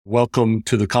Welcome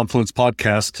to the Confluence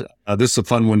podcast. This is a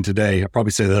fun one today. I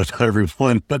probably say that to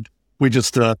everyone, but we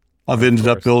just, I've ended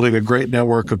up building a great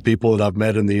network of people that I've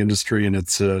met in the industry, and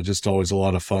it's just always a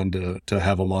lot of fun to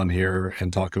have them on here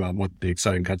and talk about what the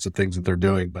exciting kinds of things that they're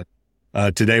doing. But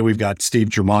today we've got Steve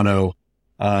Germano.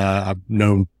 I've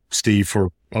known Steve for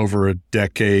over a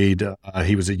decade.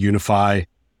 He was at Unify,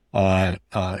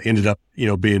 ended up,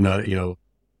 being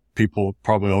people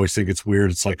probably always think it's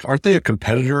weird. It's like, aren't they a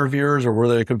competitor of yours, or were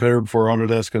they a competitor before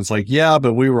Autodesk? And it's like, yeah,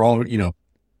 but we were all,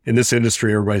 in this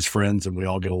industry, everybody's friends and we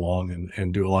all get along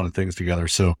and do a lot of things together.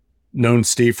 So known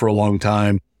Steve for a long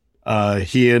time.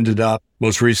 He ended up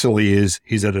most recently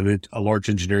he's at a large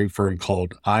engineering firm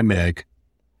called IMEG.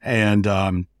 And,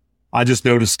 I just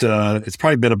noticed, it's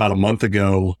probably been about a month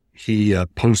ago, he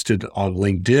posted on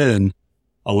LinkedIn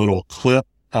a little clip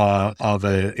of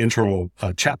an internal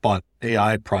chatbot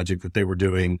AI project that they were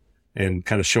doing and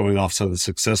kind of showing off some of the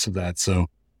success of that. So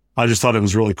I just thought it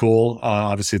was really cool.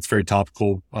 Obviously, it's very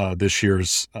topical. This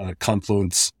year's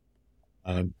Confluence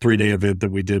 3-day event that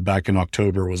we did back in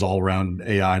October was all around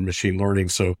AI and machine learning.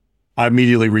 So I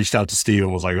immediately reached out to Steve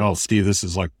and was like, "Oh, Steve, this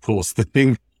is like the coolest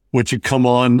thing. Would you come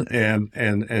on and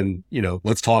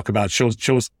let's talk about show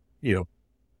us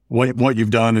what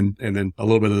you've done and then a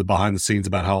little bit of the behind the scenes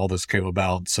about how all this came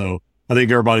about." So I think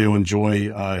everybody will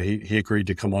enjoy. He agreed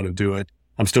to come on and do it.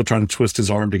 I'm still trying to twist his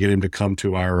arm to get him to come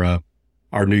to our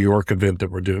New York event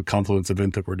that we're doing, Confluence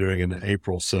event that we're doing in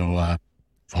April. So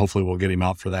hopefully we'll get him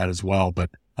out for that as well. But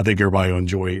I think everybody will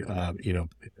enjoy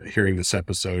hearing this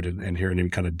episode and hearing him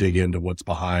kind of dig into what's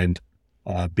behind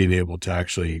being able to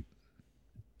actually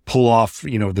pull off,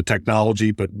 the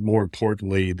technology, but more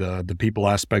importantly, the people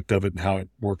aspect of it and how it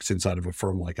works inside of a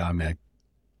firm like IMEG.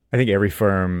 I think every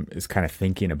firm is kind of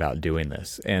thinking about doing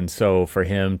this. And so for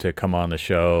him to come on the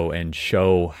show and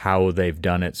show how they've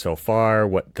done it so far,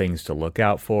 what things to look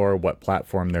out for, what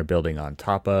platform they're building on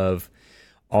top of,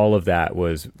 all of that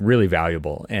was really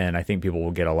valuable. And I think people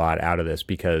will get a lot out of this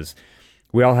because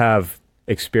we all have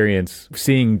experience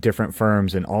seeing different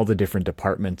firms and all the different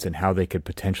departments and how they could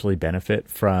potentially benefit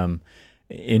from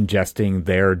ingesting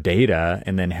their data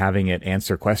and then having it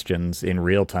answer questions in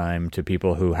real time to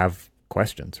people who have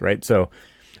questions, right? So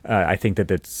I think that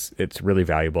it's really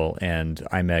valuable, and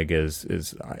IMEG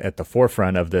is at the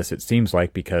forefront of this, it seems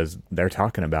like, because they're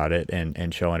talking about it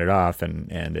and showing it off, and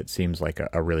it seems like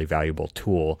a really valuable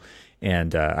tool.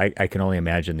 And I can only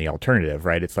imagine the alternative,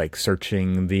 right? It's like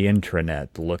searching the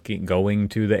intranet, going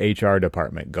to the HR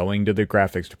department, going to the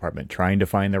graphics department, trying to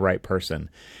find the right person.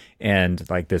 And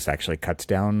like this actually cuts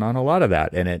down on a lot of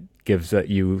that, and it gives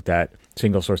you that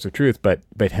single source of truth. But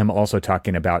him also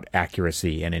talking about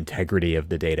accuracy and integrity of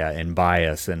the data and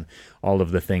bias and all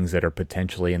of the things that are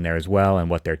potentially in there as well, and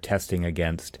what they're testing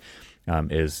against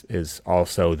is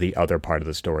also the other part of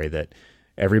the story that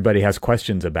everybody has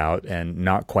questions about and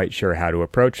not quite sure how to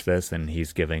approach this. And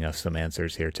he's giving us some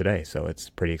answers here today, so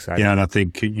it's pretty exciting. Yeah, and I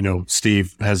think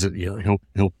Steve has it.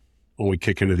 He'll when we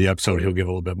kick into the episode, he'll give a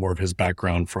little bit more of his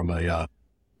background from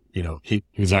he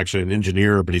was actually an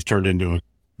engineer, but he's turned into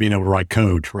being able to write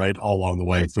code, right, all along the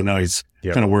way. So now he's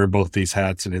kind of wearing both these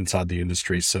hats and inside the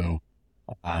industry. So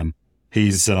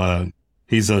he's a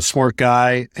smart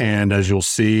guy, and as you'll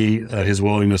see, his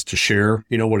willingness to share,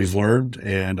 what he's learned,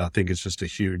 and I think it's just a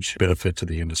huge benefit to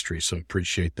the industry. So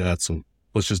appreciate that. So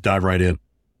let's just dive right in.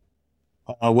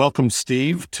 Welcome,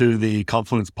 Steve, to the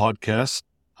Confluence podcast.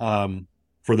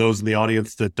 For those in the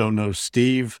audience that don't know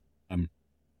Steve,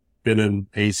 been an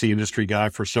AC industry guy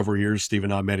for several years. Steve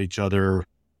and I met each other,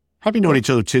 probably known each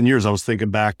other 10 years. I was thinking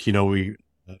back,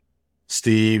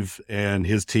 Steve and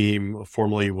his team,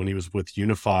 formerly when he was with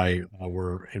Unify,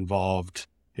 were involved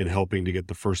in helping to get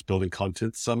the first Building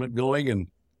Content Summit going. And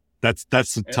that's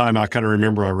the time I kind of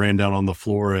remember I ran down on the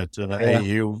floor at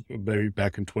AU maybe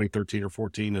back in 2013 or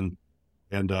 14. And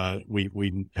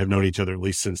we have known each other at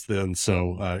least since then.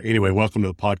 So anyway, welcome to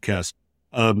the podcast.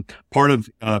 Part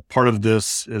of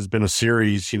this has been a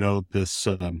series,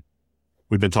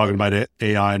 we've been talking about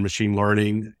AI and machine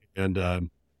learning, and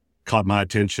caught my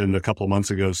attention a couple of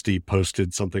months ago. Steve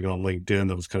posted something on LinkedIn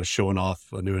that was kind of showing off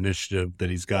a new initiative that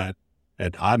he's got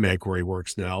at IMEG where he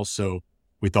works now. So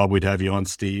we thought we'd have you on,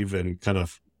 Steve, and kind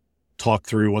of talk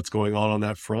through what's going on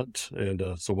that front. And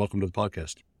so welcome to the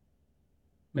podcast.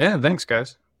 Yeah, thanks,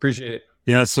 guys. Appreciate it.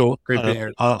 Yeah, so great being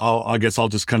here. I guess I'll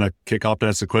just kind of kick off to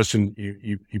ask the question.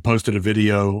 You posted a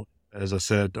video, as I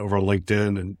said, over on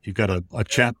LinkedIn, and you've got a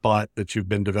chat bot that you've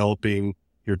been developing,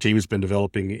 your team's been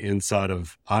developing inside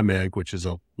of IMEG, which is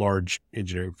a large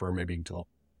engineering firm. Maybe you can tell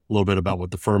a little bit about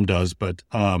what the firm does, but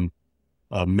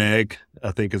Meg,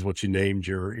 I think is what you named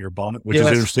your bot, which is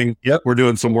interesting. Yep. We're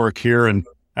doing some work here, and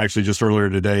Actually, just earlier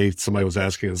today, somebody was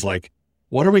asking, is like,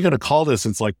 what are we going to call this?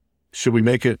 It's like, should we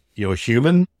make it, a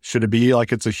human? Should it be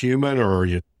like it's a human, or are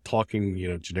you talking,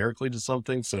 generically to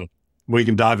something? So we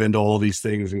can dive into all of these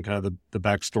things and kind of the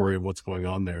backstory of what's going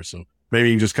on there. So maybe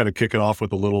you can just kind of kick it off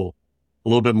with a little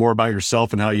bit more about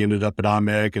yourself and how you ended up at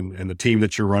IMEG and the team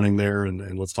that you're running there.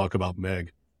 And let's talk about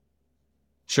MEG.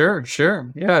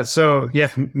 Sure. Yeah. So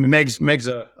Meg's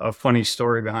a funny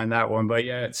story behind that one, but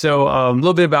yeah. So a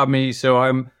little bit about me. So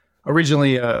I'm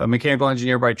originally a mechanical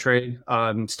engineer by trade.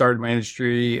 Started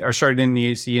in the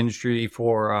AC industry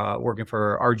for working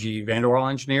for RG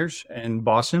Vanderwaal Engineers in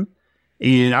Boston,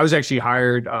 and I was actually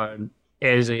hired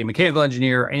as a mechanical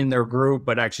engineer in their group,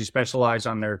 but actually specialized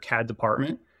on their CAD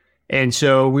department. And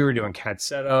so we were doing CAD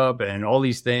setup and all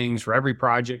these things for every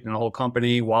project in the whole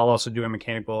company while also doing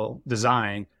mechanical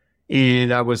design.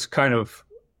 And I was kind of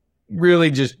really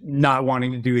just not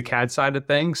wanting to do the CAD side of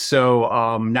things.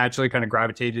 So naturally kind of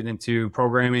gravitated into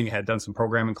programming, had done some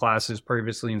programming classes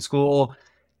previously in school,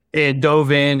 and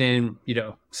dove in and,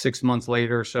 6 months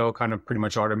later or so, kind of pretty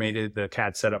much automated the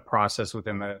CAD setup process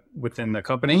within the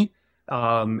company,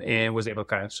 and was able to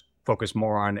kind of focus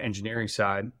more on the engineering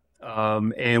side.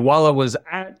 And while I was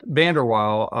at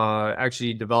Vanderwaal,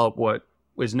 actually developed what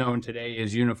was known today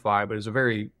as Unify, but it was a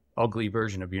very ugly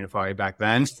version of Unify back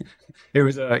then. It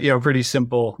was a pretty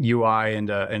simple UI and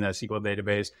a SQL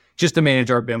database just to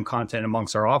manage our BIM content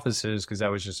amongst our offices, because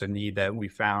that was just a need that we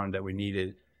found that we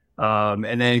needed.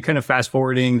 And then kind of fast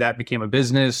forwarding, that became a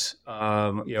business.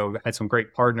 Had some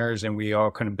great partners, and we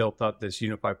all kind of built up this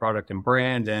Unify product and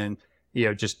brand. And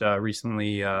just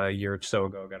recently, a year or so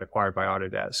ago, got acquired by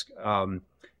Autodesk.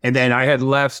 And then I had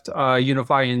left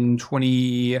Unify in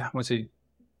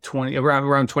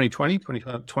around 2020,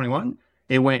 2021.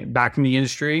 It went back in the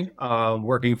industry,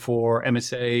 working for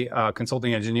MSA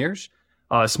Consulting Engineers,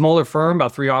 a smaller firm,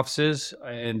 about 3 offices,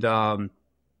 and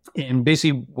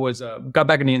basically got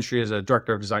back in the industry as a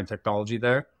director of design technology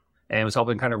there, and was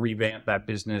helping kind of revamp that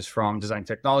business from design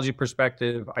technology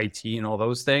perspective, IT, and all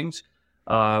those things.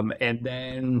 And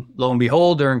then lo and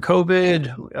behold, during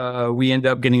COVID, we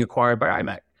ended up getting acquired by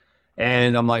IMEG.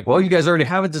 And I'm like, well, you guys already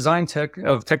have a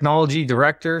technology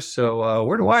director. So,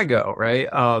 where do I go? Right.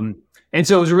 And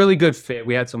so it was a really good fit.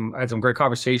 We had some great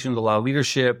conversations, a lot of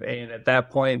leadership. And at that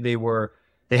point they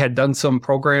had done some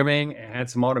programming and had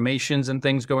some automations and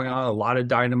things going on, a lot of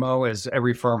Dynamo, as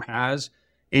every firm has.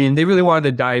 And they really wanted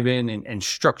to dive in and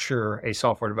structure a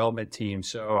software development team.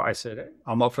 So I said,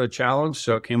 I'm up for the challenge.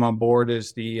 So I came on board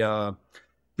as the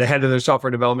head of their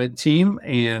software development team.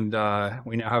 And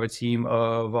we now have a team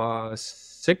of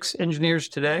 6 engineers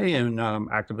today, and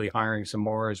actively hiring some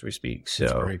more as we speak.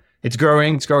 So it's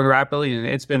growing rapidly, and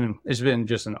it's been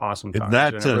just an awesome time.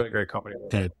 It's been a really great company.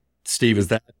 Steve, is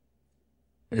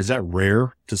that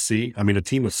rare to see? I mean, a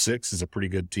team of 6 is a pretty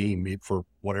good team for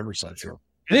whatever size you're.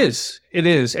 It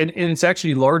is. And it's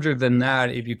actually larger than that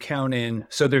if you count in.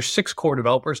 So there's 6 core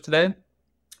developers today,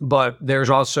 but there's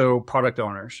also product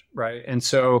owners, right? And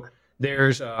so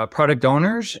there's product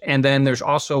owners, and then there's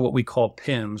also what we call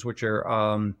PIMs, which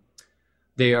are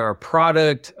they are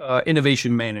product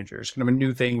innovation managers, kind of a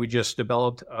new thing we just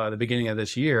developed the beginning of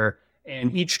this year.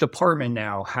 And each department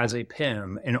now has a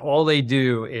PIM, and all they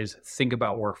do is think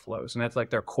about workflows. And that's like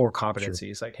their core competency.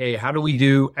 Sure. It's like, hey, how do we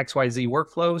do XYZ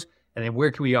workflows? And then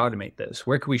where can we automate this?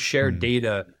 Where can we share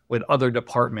data with other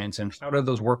departments? And how do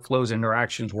those workflows,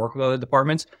 interactions work with other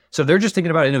departments? So they're just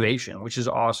thinking about innovation, which is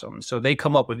awesome. So they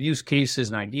come up with use cases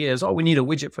and ideas. Oh, we need a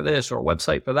widget for this or a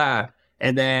website for that.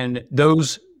 And then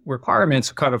those requirements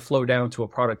kind of flow down to a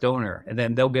product owner. And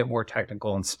then they'll get more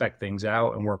technical and spec things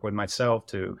out and work with myself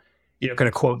to, kind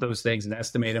of quote those things and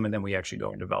estimate them. And then we actually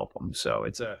go and develop them. So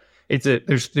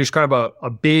there's kind of a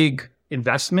big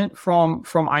investment from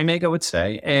IMEG, I would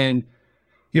say, and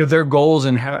their goals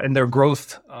and their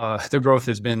growth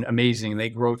has been amazing. They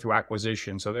grow through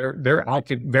acquisition, so they're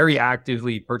very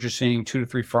actively purchasing 2 to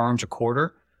 3 firms a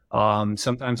quarter,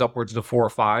 sometimes upwards to 4 or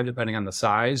 5, depending on the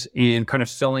size, and kind of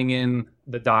filling in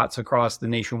the dots across the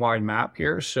nationwide map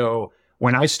here. So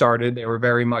when I started, they were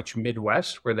very much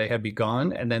Midwest, where they had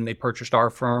begun, and then they purchased our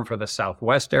firm for the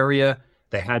Southwest area.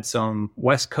 They had some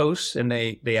West Coast, and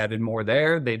they added more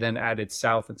there. They then added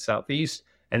South and Southeast.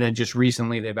 And then just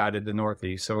recently, they've added the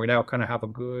Northeast. So we now kind of have a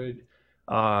good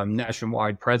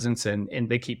nationwide presence, and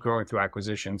they keep growing through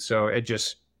acquisition. So it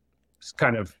just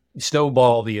kind of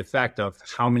snowball the effect of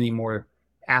how many more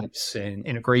apps and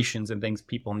integrations and things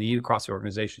people need across the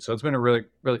organization. So it's been a really,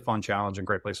 really fun challenge and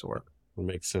great place to work. That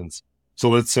makes sense. So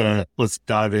let's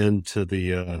dive into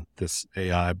the this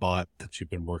AI bot that you've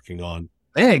been working on.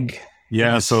 IMEG.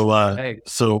 Yeah. So,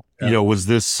 was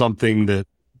this something that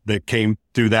that came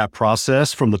through that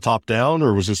process from the top down,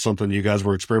 or was this something you guys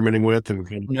were experimenting with?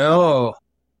 No.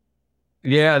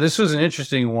 Yeah, this was an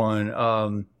interesting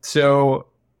one. So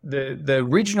the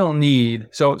original need,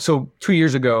 so 2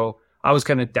 years ago, I was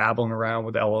kind of dabbling around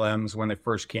with LLMs when they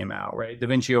first came out, right?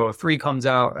 DaVinci 03 comes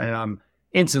out, and I'm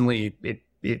instantly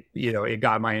it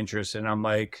got my interest, and I'm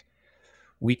like,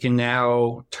 we can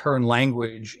now turn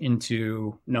language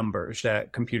into numbers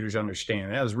that computers understand.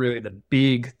 And that was really the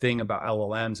big thing about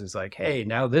LLMs is like, hey,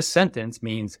 now this sentence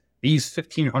means these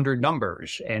 1,500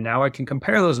 numbers. And now I can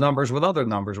compare those numbers with other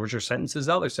numbers, which are sentences,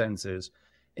 other sentences.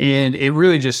 And it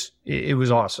really just, it was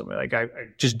awesome. Like I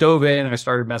just dove in and I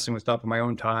started messing with stuff in my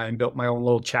own time, built my own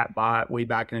little chat bot way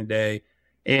back in the day.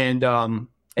 And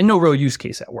no real use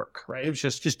case at work, right? It was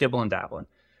just dibbling dabbling.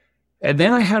 And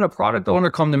then I had a product owner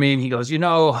come to me and he goes,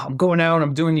 I'm going out,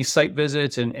 I'm doing these site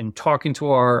visits and talking to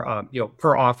our,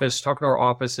 per office, talking to our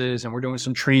offices, and we're doing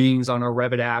some trainings on our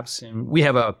Revit apps. And we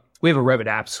have a Revit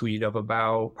app suite of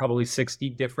about probably 60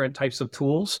 different types of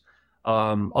tools. A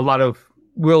lot of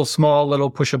real small, little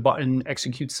push a button,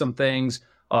 execute some things,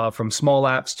 from small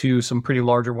apps to some pretty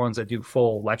larger ones that do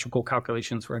full electrical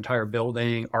calculations for entire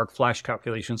building, arc flash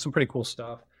calculations, some pretty cool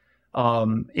stuff.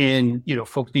 And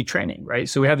folks need training, right?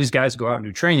 So we have these guys go out and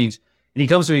do trainings, and he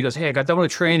comes to me, he goes, hey, I got done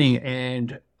with training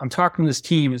and I'm talking to this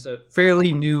team. It's a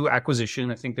fairly new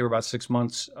acquisition. I think they were about 6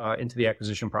 months into the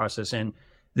acquisition process, and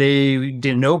they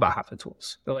didn't know about half the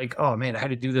tools. They're like, oh man, I had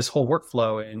to do this whole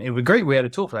workflow, and it would be great. We had a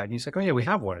tool for that. And he's like, oh yeah, we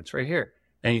have one. It's right here.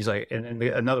 And he's like, and then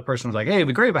another person was like, hey, it'd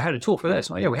be great if I had a tool for this.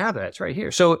 Oh yeah, we have that. It's right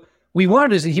here. So he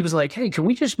was like, hey, can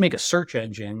we just make a search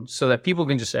engine so that people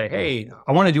can just say, hey,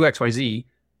 I want to do XYZ.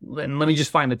 And let me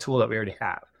just find the tool that we already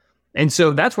have. And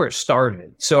so that's where it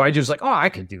started. So I just like, oh, I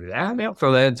could do that.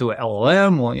 Throw that into an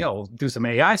LLM. Well, do some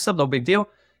AI stuff, no big deal.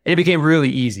 And it became really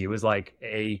easy. It was like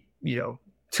a,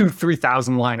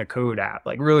 2,000-3,000 line of code app,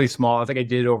 like really small. I think I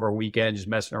did it over a weekend, just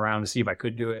messing around to see if I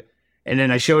could do it. And then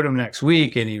I showed him next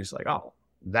week and he was like, oh,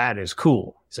 that is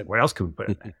cool. He's like, what else can we put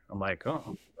in there? I'm like,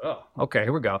 oh, okay,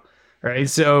 here we go. All right.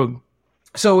 So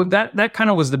that kind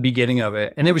of was the beginning of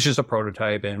it. And it was just a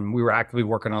prototype and we were actively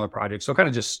working on the project. So it kind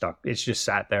of just stuck. It's just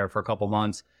sat there for a couple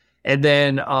months. And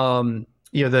then,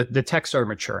 the tech started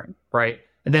maturing, right?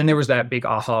 And then there was that big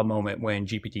aha moment when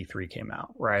GPT-3 came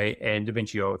out, right? And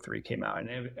DaVinci 03 came out.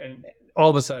 And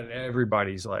all of a sudden,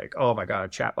 everybody's like, oh my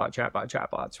God,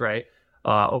 chatbots, right?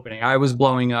 OpenAI was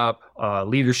blowing up,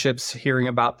 leadership's hearing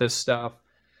about this stuff.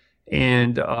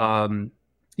 And,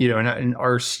 and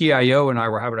our CIO and I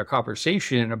were having a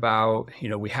conversation about,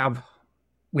 we have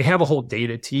a whole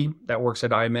data team that works at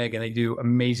IMEG and they do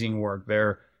amazing work.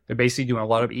 They're basically doing a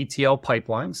lot of ETL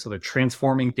pipelines. So they're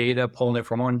transforming data, pulling it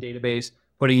from one database,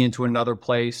 putting it into another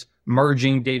place,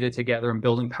 merging data together and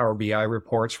building Power BI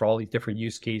reports for all these different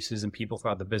use cases and people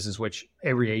throughout the business, which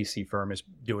every AC firm is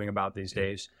doing about these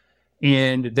days.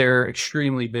 And they're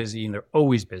extremely busy and they're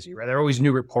always busy, right? There are always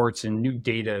new reports and new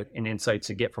data and insights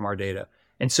to get from our data.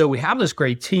 And so we have this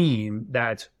great team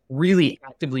that's really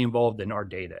actively involved in our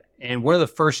data. And one of the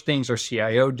first things our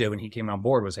CIO did when he came on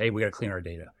board was, hey, we got to clean our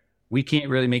data. We can't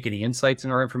really make any insights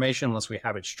in our information unless we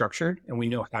have it structured and we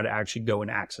know how to actually go and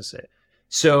access it.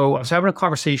 So I was having a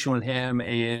conversation with him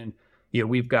and,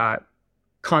 we've got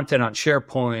content on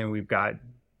SharePoint, we've got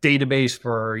database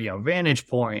for, Vantage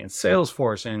Point and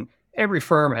Salesforce, and every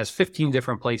firm has 15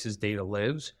 different places data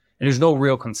lives. And there's no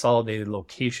real consolidated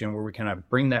location where we can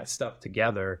bring that stuff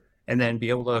together and then be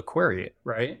able to query it,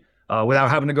 right? Without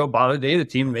having to go bother the data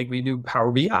team and make me do Power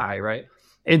BI, right?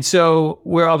 And so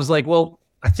where I was like, well,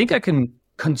 I think I can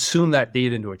consume that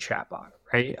data into a chatbot,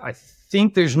 right? I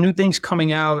think there's new things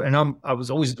coming out, and I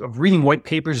was always reading white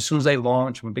papers as soon as they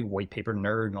launch. I'm a big white paper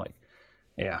nerd, and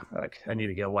I need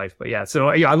to get a life. But yeah, so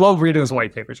I love reading those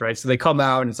white papers, right? So they come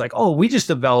out and it's like, oh, we just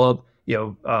developed,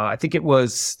 I think it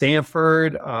was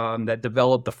Stanford that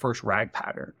developed the first RAG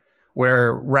pattern,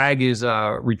 where RAG is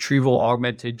retrieval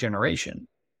augmented generation.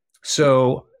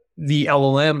 So the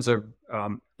LLMs are,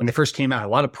 when they first came out, a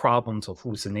lot of problems with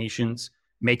hallucinations,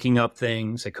 making up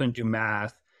things. They couldn't do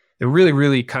math. They're really,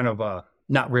 really kind of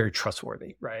not very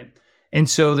trustworthy, right? And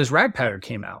so this RAG pattern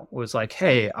came out. It was like,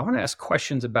 hey, I want to ask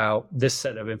questions about this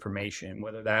set of information,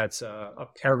 whether that's a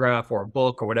paragraph or a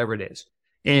book or whatever it is.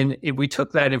 And if we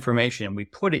took that information and we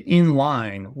put it in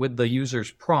line with the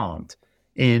user's prompt,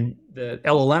 and the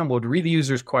LLM would read the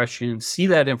user's question, see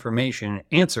that information,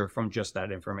 answer from just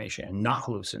that information, and not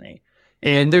hallucinate.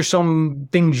 And there's some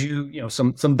things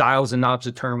some dials and knobs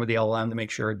to turn with the LLM to make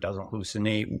sure it doesn't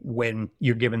hallucinate when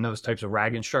you're given those types of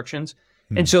RAG instructions.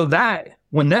 And so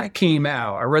when that came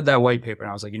out, I read that white paper and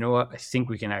I was like, you know what? I think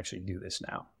we can actually do this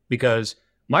now, because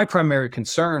my primary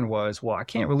concern was, well, I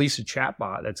can't release a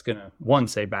chatbot that's going to, one,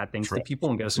 say bad things to people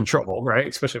and get us in trouble, right?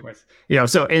 Especially with,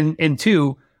 so, and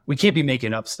two, we can't be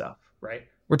making up stuff, right?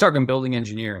 We're talking building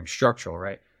engineering, structural,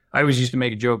 right? I always used to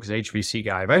make a joke as an HVC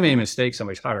guy. If I made a mistake,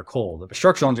 somebody's hot or cold. If a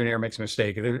structural engineer makes a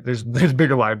mistake, there's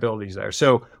bigger liabilities there.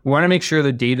 So we want to make sure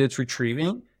the data it's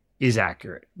retrieving is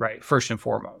accurate, right? First and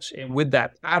foremost. And with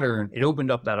that pattern, it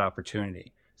opened up that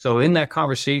opportunity. So in that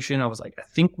conversation, I was like, I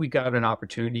think we got an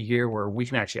opportunity here where we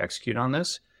can actually execute on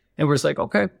this. And we're just like,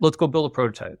 okay, let's go build a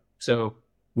prototype. So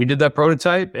we did that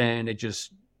prototype and it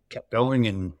just kept going.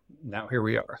 And now here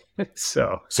we are.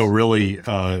 So really,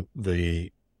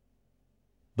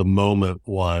 the moment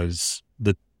was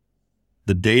the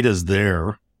data's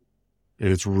there, and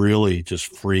it's really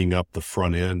just freeing up the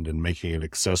front end and making it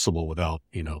accessible without,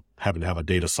 having to have a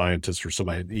data scientist or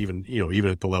somebody, even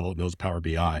at the level that knows Power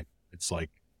BI. It's like,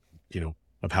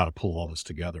 of how to pull all this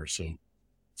together. So it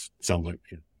sounds like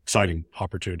exciting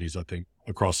opportunities, I think,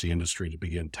 across the industry to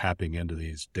begin tapping into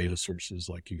these data sources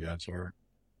like you guys are.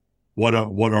 What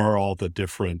are all the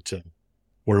different,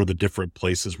 what are the different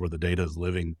places where the data is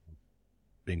living,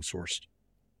 being sourced?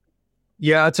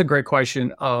 Yeah, that's a great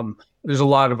question. There's a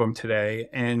lot of them today.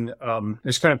 And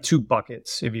there's kind of two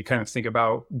buckets. If you kind of think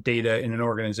about data in an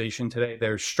organization today,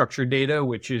 there's structured data,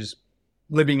 which is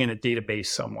living in a database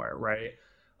somewhere, right?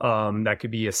 That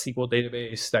could be a SQL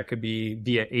database. That could be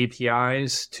via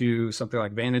APIs to something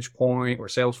like Vantage Point or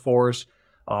Salesforce.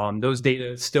 Those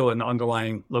data still in the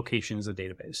underlying locations of the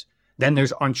database. Then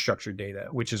there's unstructured data,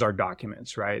 which is our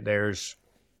documents, right? There's,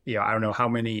 I don't know how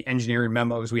many engineering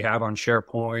memos we have on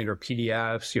SharePoint or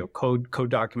PDFs,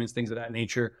 code documents, things of that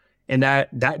nature. And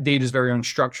that data is very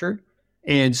unstructured.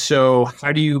 And so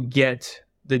how do you get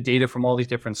the data from all these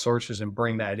different sources and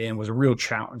bring that in was a real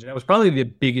challenge. And that was probably the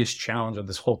biggest challenge of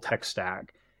this whole tech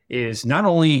stack is not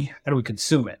only how do we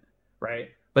consume it, right?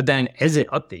 But then as it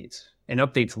updates and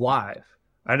updates live,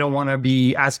 I don't want to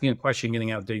be asking a question,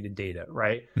 getting outdated data,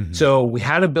 right? Mm-hmm. So we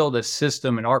had to build a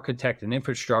system and architect and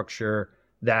infrastructure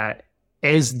that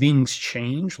as things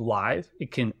change live,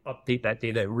 it can update that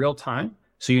data in real time.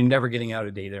 So you're never getting out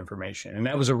of data information. And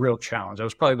that was a real challenge. That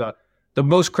was probably the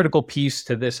most critical piece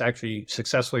to this actually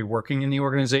successfully working in the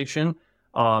organization.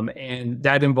 And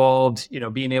that involved,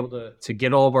 being able to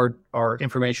get all of our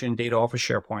information and data off of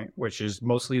SharePoint, which is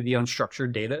mostly the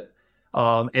unstructured data,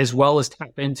 as well as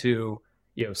tap into,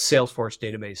 Salesforce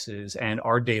databases and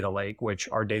our data lake, which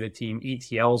our data team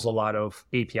ETLs a lot of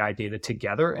API data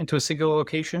together into a single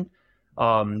location.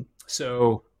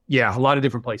 So yeah, a lot of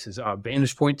different places.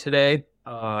 Vantage Point today,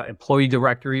 employee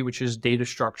directory, which is data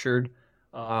structured.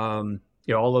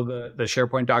 All of the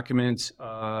SharePoint documents,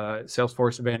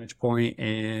 Salesforce, Vantage Point,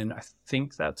 and I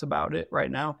think that's about it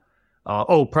right now.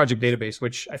 Project database,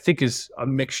 which I think is a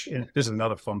mix. This is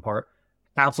another fun part.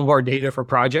 Half of our data for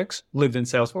projects lived in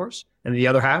Salesforce, and the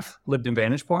other half lived in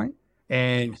Vantage Point.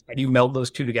 And how do you meld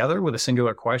those two together with a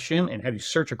singular question? And how do you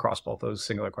search across both those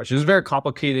singular questions? There's very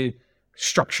complicated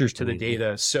structures to the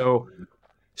data. So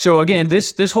again,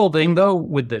 this whole thing though,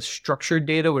 with the structured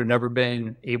data would have never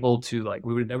been able to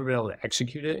we would have never been able to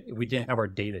execute it if we didn't have our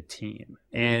data team.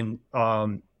 And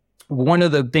one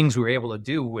of the things we were able to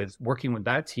do with working with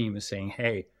that team is saying,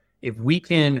 hey, if we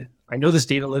can, I know this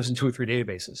data lives in 2 or 3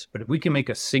 databases, but if we can make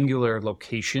a singular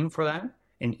location for that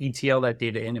and ETL that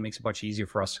data in, it makes it much easier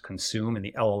for us to consume and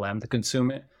the LLM to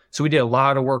consume it. So we did a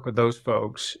lot of work with those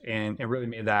folks and it really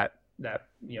made that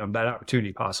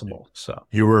opportunity possible. So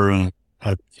you were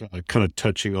kind of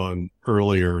touching on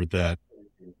earlier that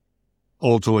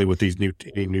ultimately with these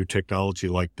new technology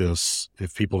like this,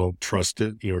 if people don't trust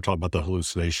it, we're talking about the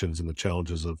hallucinations and the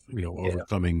challenges of,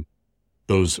 overcoming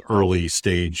those early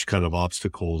stage kind of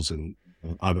obstacles. And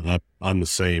I'm the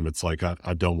same. It's like,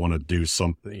 I don't want to do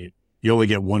something. You only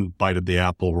get one bite of the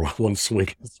apple or one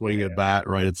swing at bat,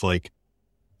 right? It's like,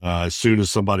 as soon as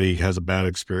somebody has a bad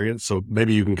experience. So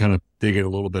maybe you can kind of dig in a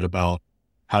little bit about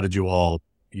how did you all,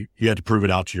 you had to prove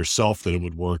it out to yourself that it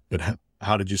would work, but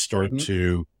how did you start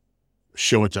to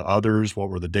show it to others? What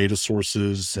were the data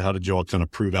sources? How did you all kind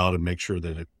of prove out and make sure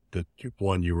that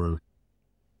you were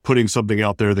putting something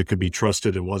out there that could be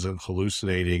trusted and wasn't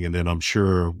hallucinating? And then I'm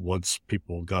sure once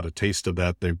people got a taste of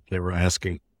that, they were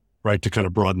asking, right, to kind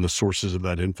of broaden the sources of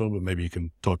that info, but maybe you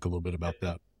can talk a little bit about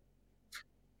that.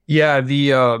 Yeah,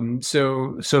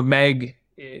 so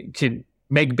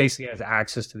MEG basically has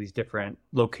access to these different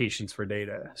locations for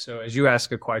data. So as you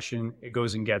ask a question, it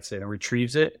goes and gets it and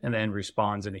retrieves it and then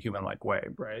responds in a human-like way,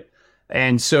 right?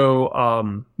 And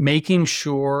so making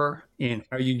sure in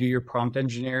how you do your prompt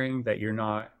engineering that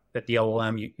that the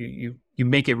LLM, you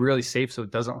make it really safe so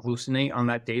it doesn't hallucinate on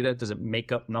that data, it doesn't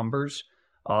make up numbers.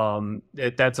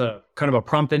 That's a kind of a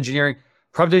prompt engineering.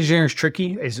 Prompt engineering is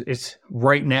tricky. It's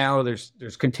right now there's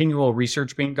continual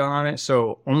research being done on it.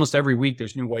 So almost every week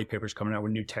there's new white papers coming out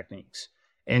with new techniques.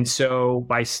 And so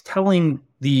by telling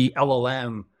the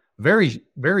LLM very,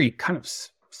 very kind of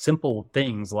simple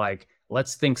things like,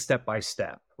 let's think step by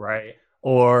step, right?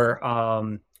 Or,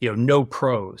 no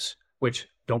pros, which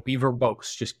don't be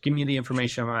verbose. Just give me the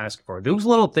information I'm asking for. Those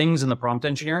little things in the prompt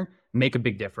engineering make a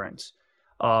big difference.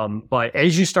 But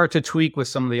as you start to tweak with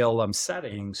some of the LLM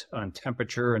settings on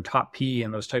temperature and top P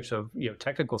and those types of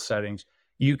technical settings,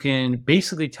 you can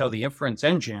basically tell the inference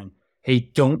engine, hey,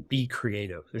 don't be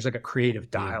creative. There's like a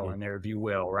creative dial in there, if you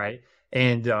will, right?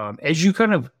 And as you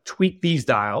kind of tweak these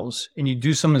dials and you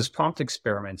do some of this prompt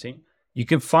experimenting, you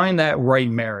can find that right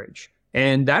marriage.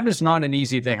 And that is not an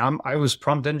easy thing. I was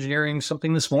prompt engineering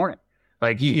something this morning.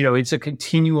 Like, it's a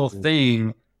continual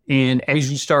thing. And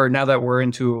as you start, now that we're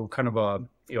into kind of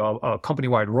a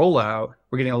company-wide rollout,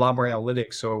 we're getting a lot more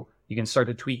analytics. So you can start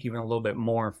to tweak even a little bit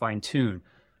more and fine tune.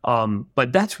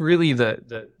 But that's really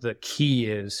the key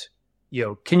is,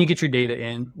 can you get your data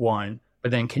in, one,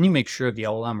 but then can you make sure the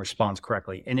LLM responds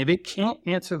correctly? And if it can't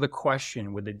answer the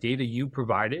question with the data you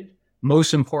provided,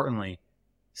 most importantly,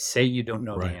 say you don't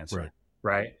know the answer,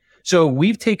 right? So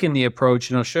we've taken the approach,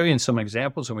 and I'll show you in some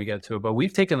examples when we get to it, but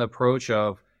we've taken the approach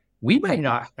of, we might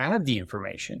not have the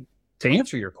information to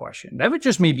answer your question. That would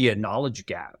just maybe a knowledge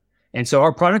gap. And so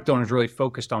our product owner is really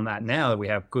focused on that now that we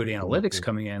have good analytics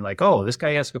coming in, like, oh, this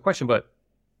guy asked a question, but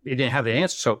he didn't have the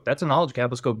answer. So that's a knowledge gap.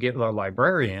 Let's go get our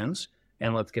librarians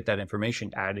and let's get that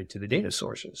information added to the data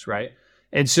sources, right?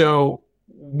 And so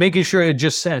making sure it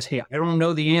just says, hey, I don't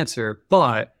know the answer,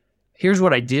 but here's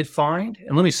what I did find.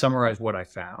 And let me summarize what I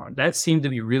found. That seemed to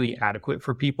be really adequate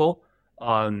for people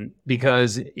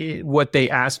because what they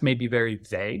asked may be very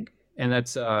vague. And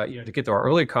that's, to get to our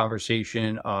earlier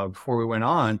conversation before we went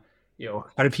on,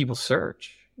 how do people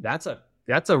search? That's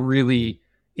a really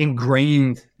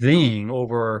ingrained thing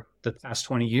over the past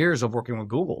 20 years of working with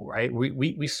Google, right?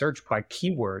 We search by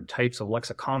keyword types of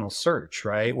lexiconal search,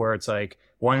 right? Where it's like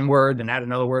one word, then add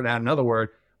another word, add another word.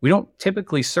 We don't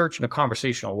typically search in a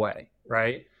conversational way,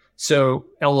 right? So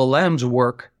LLMs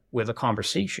work with a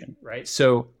conversation, right?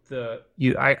 So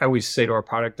I always say to our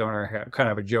product owner, kind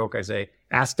of a joke, I say,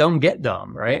 ask dumb, get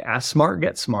dumb, right? Ask smart,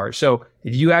 get smart. So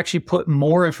if you actually put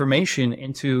more information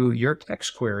into your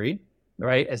text query,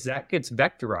 right, as that gets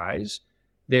vectorized,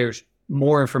 there's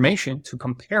more information to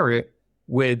compare it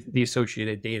with the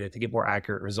associated data to get more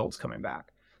accurate results coming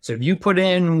back. So if you put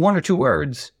in one or two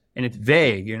words and it's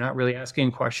vague, you're not really asking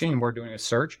a question, and we're doing a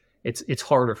search, it's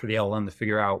harder for the LLM to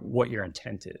figure out what your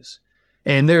intent is.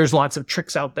 And there's lots of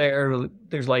tricks out there.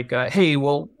 There's like, hey,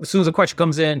 well, as soon as a question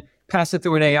comes in, pass it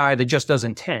through an AI that just does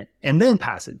intent and then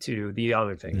pass it to the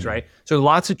other things, right? So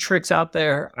lots of tricks out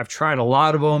there. I've tried a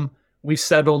lot of them. We've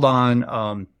settled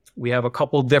on, we have a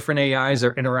couple different AIs that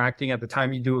are interacting at the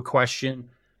time you do a question.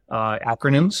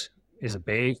 Acronyms is a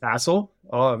big hassle.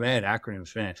 Oh man,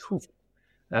 acronyms, man. Whew.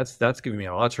 That's giving me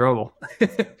a lot of trouble.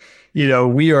 We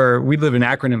live in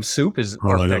acronym soup as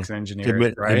architects and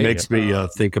engineers, right? It makes me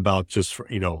think about just,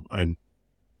 and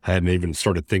I hadn't even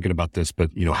started thinking about this, but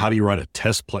how do you write a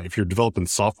test plan? If you're developing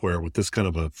software with this kind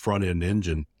of a front end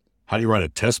engine, how do you write a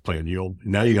test plan?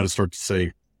 Now you got to start to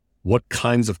say, what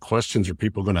kinds of questions are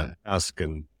people going to ask?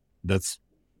 And that's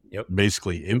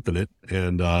basically infinite.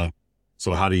 And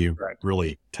so how do you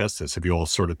really test this? Have you all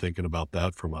started thinking about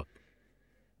that from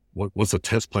what's a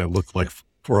test plan look like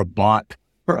for a bot?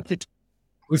 Right.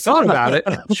 We thought about it.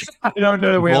 I don't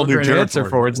know that we have a great answer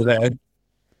for it today.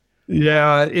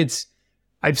 Yeah,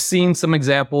 I've seen some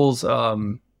examples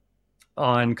on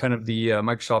kind of the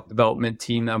Microsoft development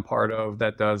team that I'm part of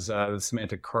that does the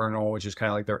semantic kernel, which is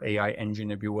kind of like their AI engine,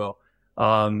 if you will.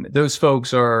 Those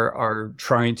folks are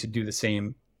trying to do the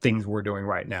same things we're doing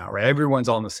right now, right? Everyone's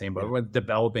all in the same boat. We're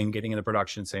developing, getting into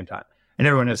production at the same time. And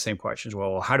everyone has the same questions.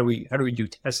 Well, how do we do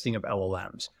testing of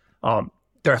LLMs?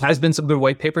 There has been some good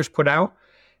white papers put out,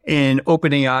 and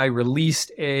OpenAI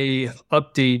released a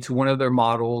update to one of their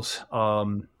models.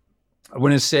 I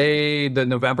want to say the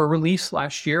November release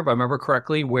last year, if I remember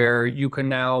correctly, where you can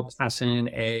now pass in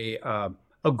a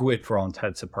GUID for all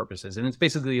intents and purposes. And it's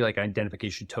basically like an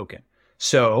identification token.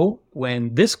 So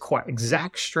when this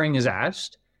exact string is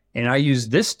asked, and I use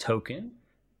this token,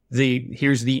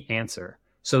 here's the answer.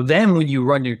 So then when you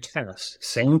run your test,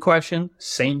 same question,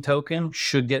 same token,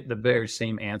 should get the very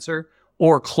same answer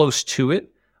or close to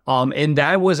it. And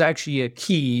that was actually a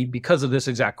key because of this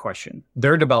exact question.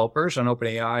 Their developers on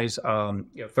OpenAI's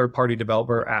third-party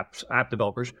developer app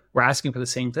developers were asking for the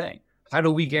same thing. How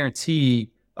do we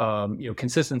guarantee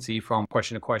consistency from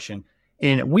question to question?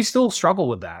 And we still struggle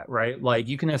with that, right? Like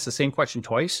you can ask the same question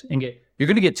twice and you're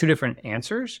going to get two different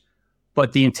answers,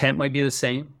 but the intent might be the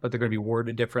same, but they're going to be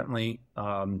worded differently.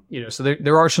 So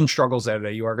there are some struggles there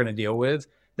that you are going to deal with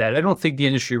that I don't think the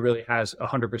industry really has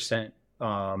 100%,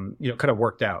 kind of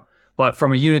worked out. But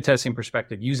from a unit testing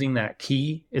perspective, using that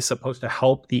key is supposed to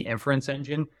help the inference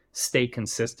engine stay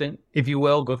consistent, if you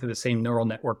will, go through the same neural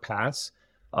network paths.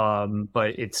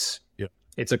 But it's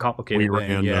a complicated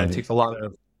thing. It takes a lot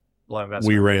of investment.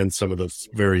 We ran some of those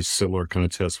very similar kind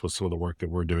of tests with some of the work that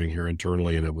we're doing here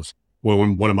internally, and it was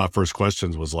one of my first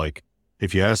questions was like,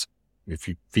 if you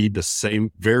feed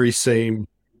the very same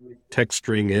text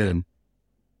string in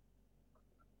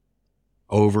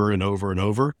over and over and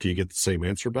over, do you get the same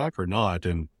answer back or not?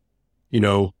 And you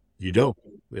don't.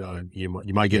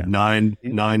 You might get nine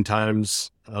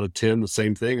times out of 10 the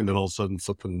same thing, and then all of a sudden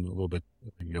something a little bit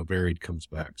varied comes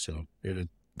back. So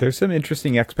there's some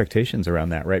interesting expectations around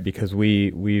that, right? Because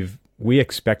we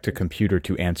expect a computer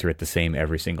to answer it the same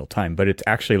every single time, but it's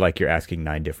actually like you're asking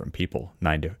 9 different people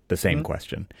the same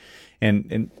question,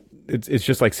 and it's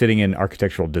just like sitting in an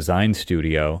architectural design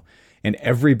studio, and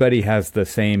everybody has the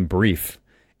same brief,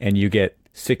 and you get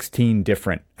 16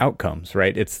 different outcomes,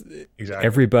 right? It's exactly.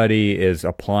 Everybody is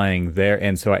applying there.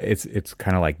 And so it's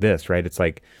kind of like this, right? It's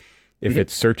like if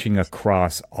it's searching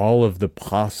across all of the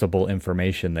possible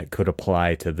information that could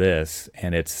apply to this,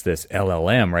 and it's this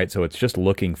LLM, right? So it's just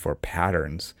looking for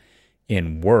patterns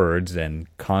in words and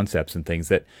concepts and things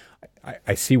that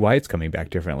I see why it's coming back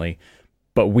differently.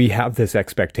 But we have this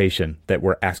expectation that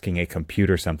we're asking a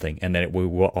computer something, and that we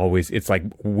will always, it's like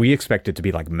we expect it to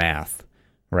be like math,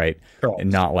 right?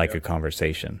 And not like a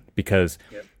conversation, because,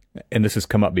 and this has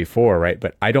come up before, right?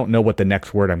 But I don't know what the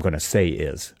next word I'm going to say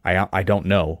is. I don't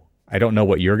know. I don't know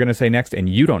what you're going to say next, and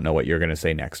you don't know what you're going to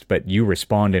say next, but you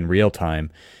respond in real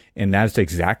time. And that's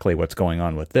exactly what's going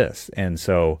on with this. And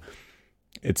so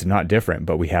it's not different,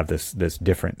 but we have this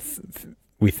different,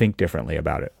 we think differently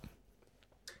about it.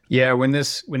 Yeah, when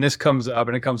this comes up,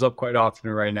 and it comes up quite often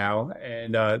right now,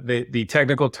 and the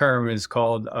technical term is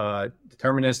called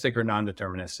deterministic or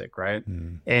non-deterministic, right?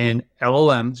 And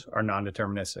LLMs are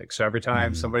non-deterministic. So every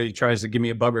time somebody tries to give me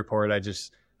a bug report,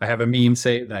 I have a meme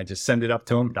saved and I just send it up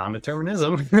to them,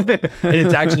 non-determinism. And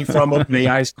it's actually from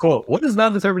OpenAI's quote. What does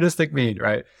non-deterministic mean,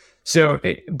 right? So,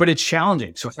 but it's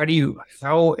challenging. So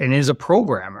and as a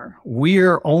programmer,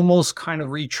 we're almost kind of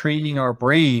retraining our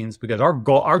brains, because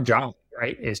our job,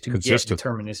 right, is to get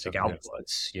deterministic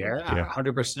outputs. Yeah,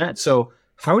 100%. So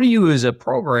how do you, as a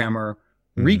programmer,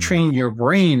 retrain your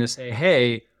brain to say,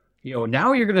 hey,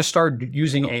 now you're going to start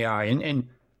using AI, and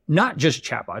not just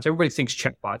chatbots. Everybody thinks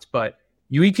chatbots, but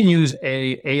you can use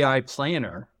a AI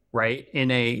planner, right,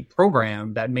 in a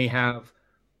program that may have,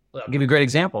 I'll give you a great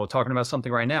example, talking about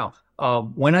something right now.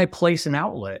 When I place an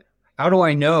outlet, how do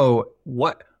I know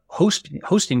what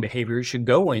hosting behavior should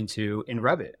go into in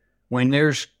Revit when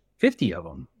there's 50 of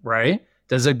them, right?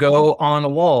 Does it go on a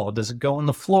wall? Does it go on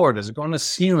the floor? Does it go on the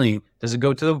ceiling? Does it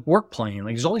go to the work plane?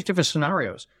 Like, there's all these different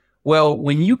scenarios. Well,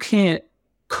 when you can't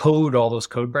code all those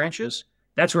code branches,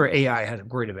 that's where AI has a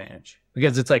great advantage,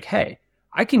 because it's like, hey,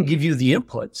 I can give you the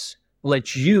inputs,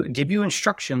 give you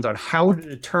instructions on how to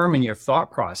determine your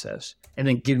thought process, and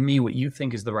then give me what you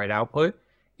think is the right output.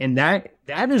 And that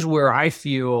is where I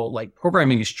feel like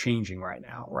programming is changing right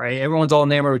now, right? Everyone's all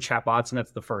enamored with chatbots, and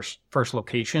that's the first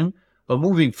location. But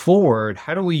moving forward,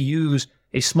 how do we use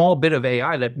a small bit of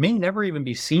AI that may never even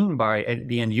be seen by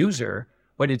the end user,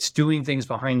 but it's doing things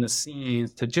behind the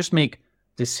scenes to just make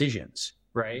decisions,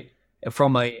 right?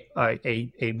 From a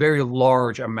very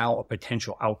large amount of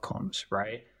potential outcomes,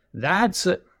 right? There's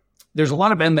a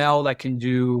lot of ML that can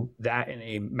do that in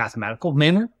a mathematical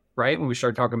manner, right? When we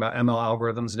start talking about ML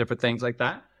algorithms and different things like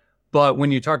that. But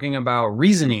when you're talking about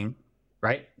reasoning,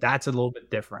 right, that's a little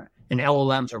bit different. And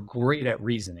LLMs are great at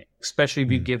reasoning, especially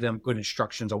if you give them good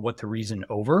instructions on what to reason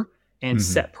over, and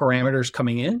set parameters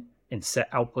coming in and set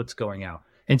outputs going out.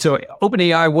 And so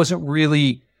OpenAI wasn't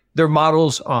really, their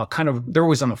models they're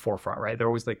always on the forefront, right? They're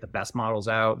always like the best models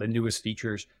out, the newest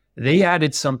features. They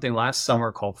added something last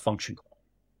summer called function calling.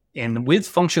 And with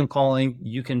function calling,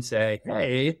 you can say,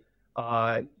 hey,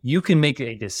 you can make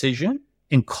a decision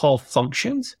and call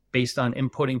functions based on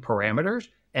inputting parameters.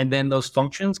 And then those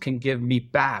functions can give me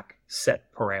back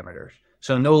set parameters.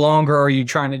 So no longer are you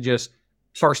trying to just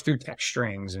parse through text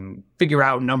strings and figure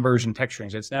out numbers and text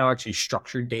strings. It's now actually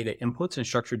structured data inputs and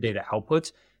structured data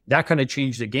outputs. That kind of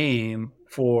changed the game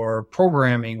for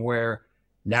programming, where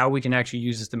now we can actually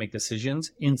use this to make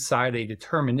decisions inside a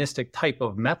deterministic type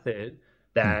of method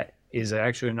that is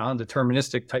actually a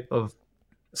non-deterministic type of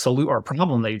solution or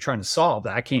problem that you're trying to solve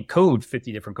that I can't code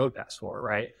 50 different code paths for,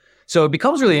 right? So it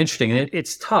becomes really interesting, and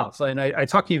it's tough. And I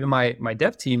talk to even my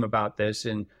dev team about this,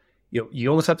 and you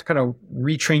almost have to kind of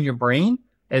retrain your brain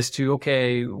as to,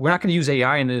 okay, we're not going to use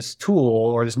AI in this tool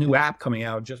or this new app coming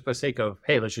out just for the sake of,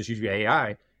 hey, let's just use your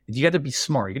AI. You got to be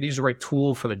smart. You got to use the right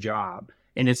tool for the job.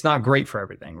 And it's not great for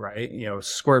everything, right?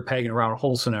 Square peg in a round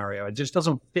hole scenario. It just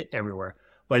doesn't fit everywhere.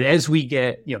 But as we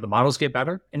get, the models get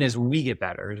better, and as we get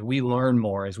better, as we learn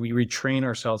more, as we retrain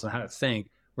ourselves on how to think,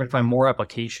 we're going to find more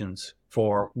applications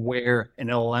for where an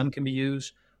LLM can be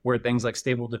used, where things like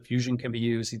stable diffusion can be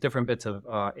used, these different bits of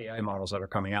AI models that are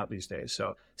coming out these days.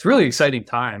 So it's a really exciting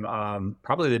time.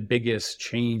 Probably the biggest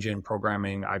change in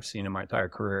programming I've seen in my entire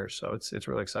career. So it's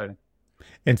really exciting.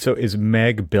 And so is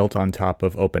MEG built on top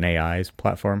of OpenAI's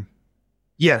platform?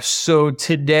 Yes. So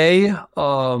today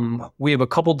we have a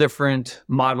couple different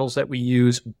models that we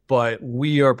use, but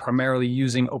we are primarily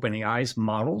using OpenAI's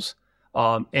models.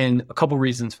 And a couple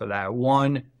reasons for that.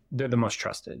 One, they're the most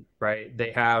trusted, right?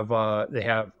 They have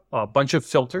a bunch of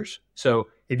filters. So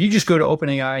if you just go to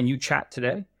OpenAI and you chat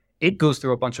today, it goes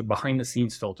through a bunch of behind the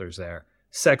scenes filters there.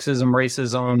 Sexism,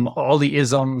 racism, all the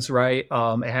isms, right?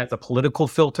 It has a political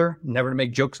filter, never to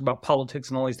make jokes about politics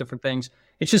and all these different things.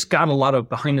 It's just got a lot of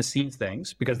behind the scenes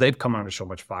things because they've come under so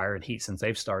much fire and heat since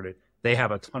they've started. They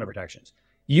have a ton of protections.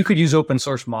 You could use open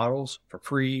source models for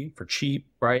free, for cheap,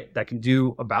 right? That can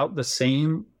do about the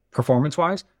same performance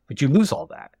wise, but you lose all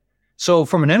that. So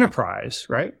from an enterprise,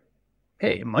 right?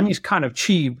 Hey, money's kind of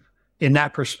cheap in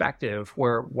that perspective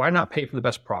where why not pay for the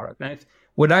best product? And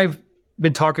what I've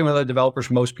been talking with other developers,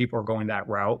 most people are going that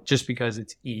route just because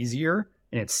it's easier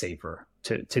and it's safer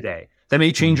today. That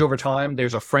may change over time.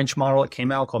 There's a French model that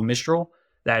came out called Mistral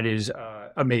that is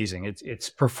amazing. It's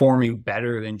performing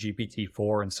better than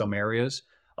GPT-4 in some areas,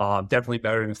 definitely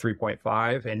better than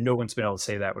 3.5, and no one's been able to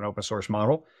say that with an open source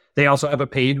model. They also have a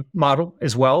paid model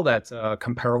as well that's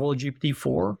comparable to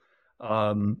GPT-4.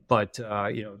 But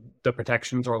the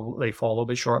protections they fall a little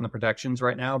bit short on the protections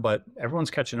right now, but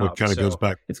everyone's catching up. It kind of goes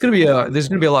back. It's going to be there's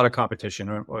going to be a lot of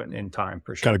competition in time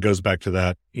for sure. Kind of goes back to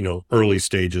that, early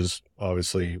stages,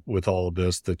 obviously, with all of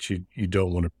this, that you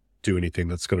don't want to do anything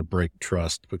that's going to break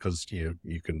trust because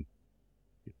you can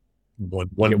one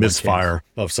misfire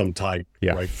of some type,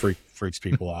 right? Freaks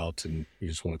people out, and you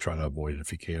just want to try to avoid it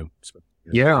if you can. So,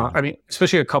 I mean,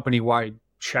 especially a company-wide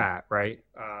chat, right?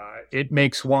 It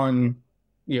makes one,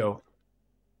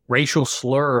 racial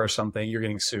slur or something, you're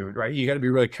getting sued, right? You got to be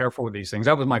really careful with these things.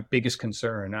 That was my biggest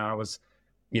concern. Now I was,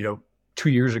 2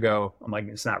 years ago, I'm like,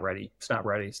 it's not ready. It's not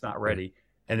ready. It's not ready.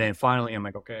 And then finally I'm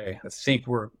like, okay, I think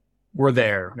we're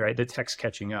there, right? The tech's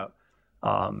catching up.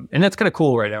 And that's kind of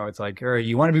cool right now. It's like, all right,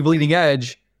 you want to be bleeding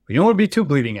edge, but you don't want to be too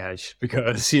bleeding edge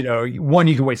because, one,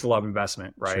 you can waste a lot of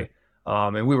investment, right? Sure.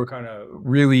 And we were kind of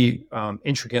really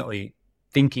intricately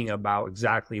thinking about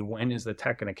exactly when is the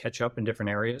tech going to catch up in different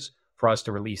areas for us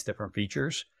to release different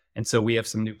features. And so we have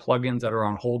some new plugins that are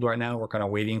on hold right now. We're kind of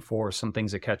waiting for some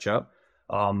things to catch up.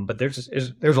 But there's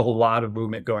a lot of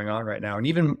movement going on right now. And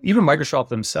even Microsoft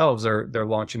themselves they're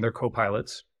launching their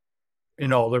copilots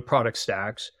in all their product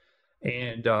stacks.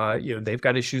 And they've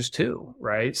got issues too,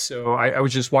 right? So I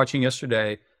was just watching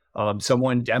yesterday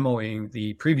someone demoing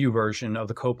the preview version of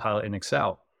the Copilot in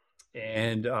Excel.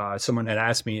 And someone had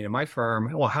asked me in my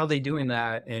firm, well, how are they doing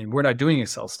that? And we're not doing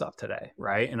Excel stuff today,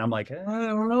 right? And I'm like, I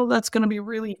don't know, that's going to be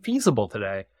really feasible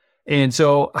today. And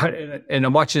so, and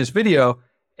I'm watching this video,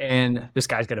 and this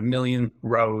guy's got 1 million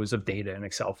rows of data in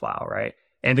Excel file, right?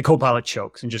 And the Copilot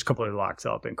chokes and just completely locks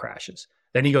up and crashes.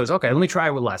 Then he goes, okay, let me try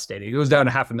it with less data. He goes down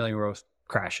to 500,000 rows,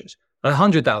 crashes.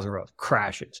 100,000 rows,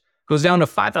 crashes. Goes down to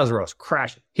 5,000 rows,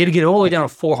 crash. He had to get all the way down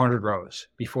to 400 rows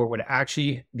before it would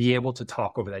actually be able to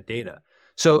talk over that data.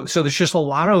 So there's just a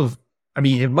lot of,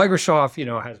 if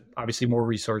Microsoft, has obviously more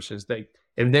resources, if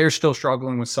they're still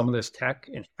struggling with some of this tech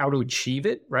and how to achieve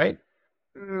it, right?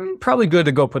 Probably good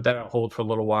to go put that on hold for a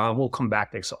little while. We'll come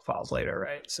back to Excel files later,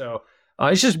 right? So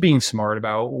it's just being smart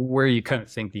about where you kind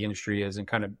of think the industry is and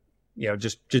kind of,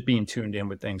 just being tuned in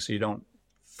with things so you don't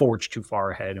forge too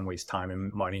far ahead and waste time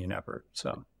and money and effort.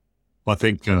 So. I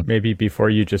think maybe before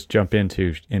you just jump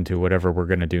into whatever we're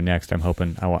going to do next, I'm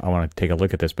hoping I want to take a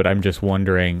look at this, but I'm just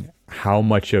wondering how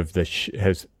much of the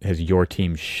has your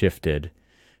team shifted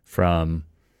from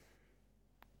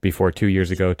before 2 years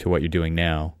ago to what you're doing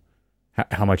now?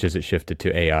 How much has it shifted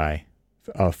to AI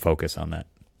focus on that?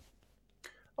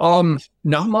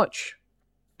 Not much,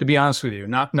 to be honest with you.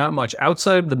 Not much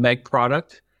outside of the MEG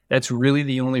product. That's really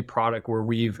the only product where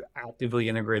we've actively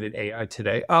integrated AI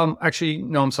today. Actually,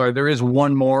 no, I'm sorry. There is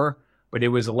one more, but it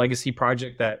was a legacy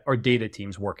project that our data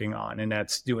team's working on, and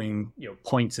that's doing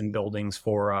points and buildings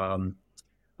for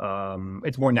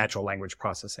it's more natural language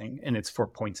processing, and it's for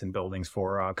points and buildings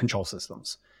for control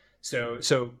systems.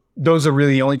 So those are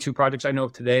really the only two projects I know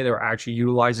of today that are actually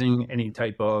utilizing any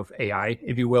type of AI,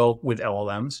 if you will, with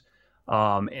LLMs.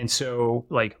 And so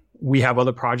like we have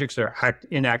other projects that are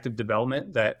in active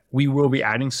development that we will be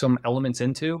adding some elements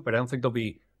into, but I don't think they'll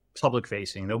be public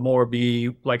facing. They'll more be,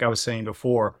 like I was saying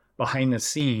before, behind the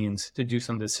scenes to do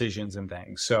some decisions and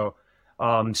things. So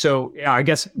yeah, I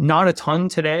guess not a ton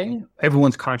today.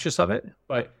 Everyone's conscious of it,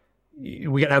 but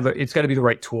we gotta have it's got to be the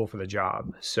right tool for the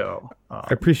job. So I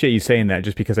appreciate you saying that,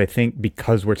 just because I think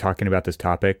because we're talking about this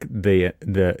topic, the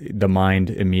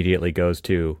mind immediately goes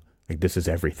to like, this is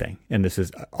everything, and this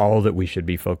is all that we should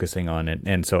be focusing on,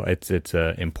 and so it's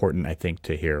important, I think,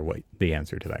 to hear what the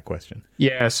answer to that question.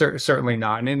 Yeah, certainly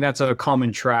not, and that's a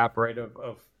common trap, right?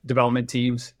 Of development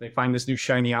teams, they find this new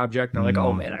shiny object, and they're like,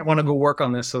 oh man, I want to go work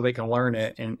on this so they can learn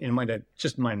it, and it might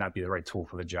not be the right tool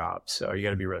for the job. So you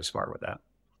got to be really smart with that.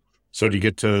 So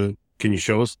can you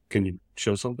show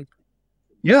something?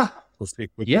 Yeah. Let's take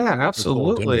a quick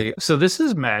absolutely. So this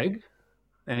is Meg,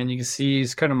 and you can see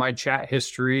it's kind of my chat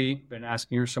history. Been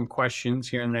asking her some questions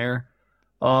here and there.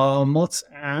 Let's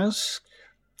ask.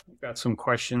 We've got some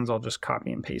questions. I'll just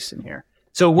copy and paste in here.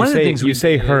 So one of the things you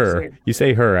say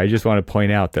her. I just want to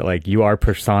point out that like you are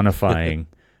personifying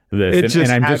this, and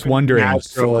I'm just wondering,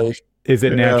 is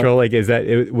it natural? Like,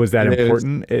 was that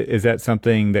important? Is that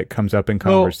something that comes up in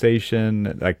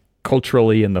conversation, like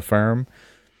culturally in the firm?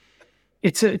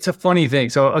 It's a funny thing.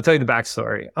 So I'll tell you the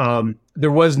backstory.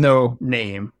 There was no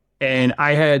name, and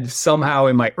I had somehow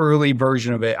in my early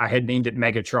version of it, I had named it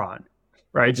Megatron,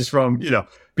 right? Just from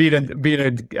being a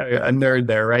nerd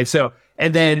there, right? So.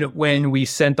 And then when we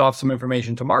sent off some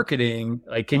information to marketing,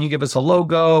 like, can you give us a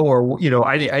logo? Or,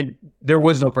 there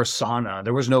was no persona.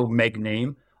 There was no Meg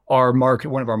name.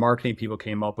 One of our marketing people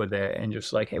came up with it and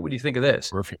just like, hey, what do you think of this?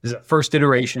 Perfect. This is the first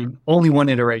iteration, only one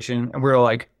iteration. And we were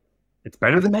like, it's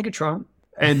better than Megatron.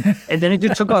 And then it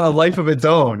just took on a life of its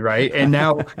own, right? And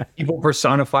now people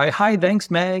personify, hi, thanks,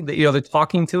 Meg. That they're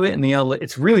talking to it. And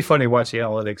it's really funny to watch the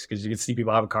analytics because you can see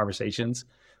people having conversations,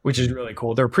 which is really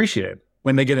cool. They're appreciative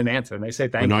when they get an answer and they say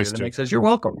thank you, and Meg says, you're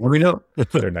welcome. We know.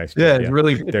 They're nice. Yeah, it's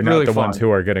really they're not the ones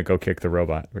who are going to go kick the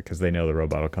robot because they know the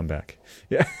robot will come back.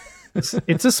 Yeah.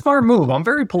 It's a smart move. I'm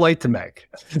very polite to Meg.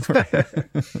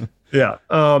 Yeah.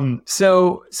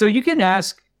 So you can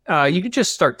ask, you can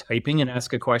just start typing and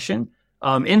ask a question.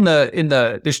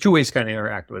 There's two ways to kind of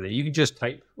interact with it. You can just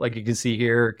type, like you can see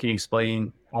here, can you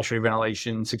explain hash rate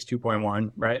ventilation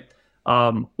 6.2.1, right?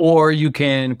 Or you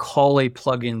can call a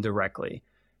plugin directly.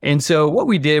 And so what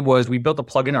we did was we built a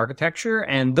plugin architecture,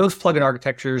 and those plugin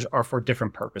architectures are for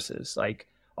different purposes, like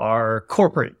our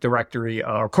corporate directory,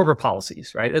 our corporate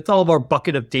policies, right? It's all of our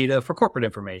bucket of data for corporate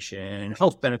information,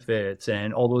 health benefits,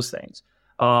 and all those things.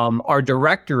 Our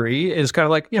directory is kind of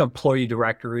like, employee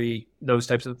directory, those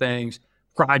types of things,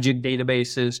 project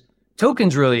databases.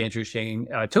 Token's really interesting.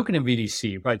 Token and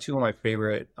VDC, probably two of my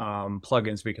favorite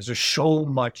plugins because there's so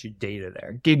much data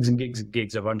there, gigs and gigs and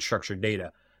gigs of unstructured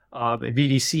data.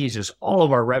 VDC is just all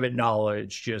of our Revit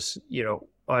knowledge,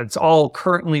 it's all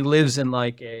currently lives in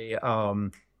like it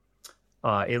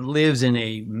lives in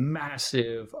a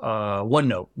massive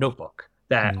OneNote notebook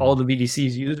that all the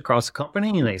VDCs use across the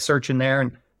company, and they search in there,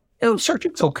 and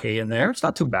searching's okay in there. It's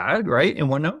not too bad, right? In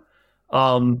OneNote.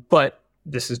 But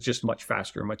this is just much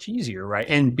faster and much easier, right?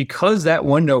 And because that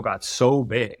OneNote got so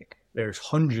big, there's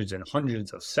hundreds and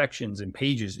hundreds of sections and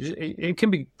pages. It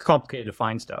can be complicated to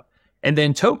find stuff. And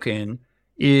then Token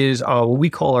is what we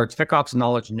call our TechOps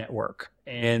Knowledge Network.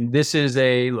 And this is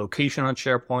a location on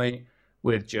SharePoint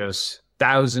with just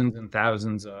thousands and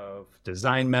thousands of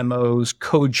design memos,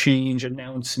 code change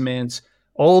announcements,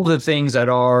 all the things that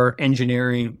our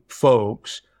engineering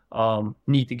folks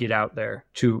need to get out there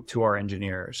to our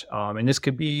engineers. And this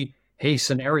could be, hey,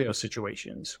 scenario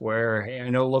situations where, hey, I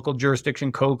know local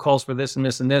jurisdiction code calls for this and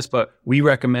this and this, but we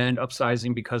recommend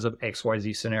upsizing because of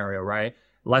XYZ scenario, right?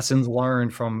 Lessons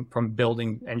learned from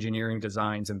building engineering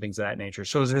designs and things of that nature.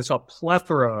 So there's a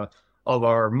plethora of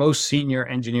our most senior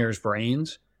engineers'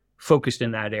 brains focused in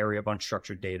that area of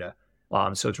unstructured data.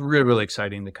 So it's really, really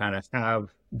exciting to kind of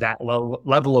have that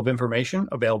level of information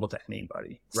available to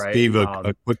anybody, right? Steve,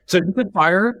 so you could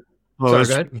fire. Well, sorry,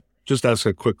 go ahead. Just ask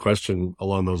a quick question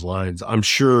along those lines. I'm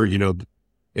sure,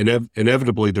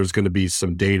 inevitably there's going to be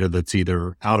some data that's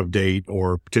either out of date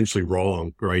or potentially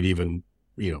wrong, right? Even,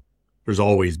 there's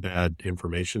always bad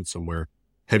information somewhere.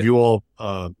 Have you all,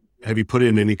 have you put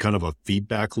in any kind of a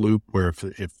feedback loop where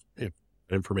if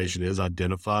information is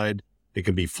identified, it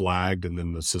can be flagged and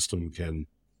then the system can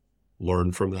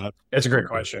learn from that? That's a great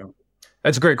question.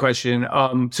 That's a great question.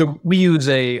 So we use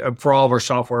for all of our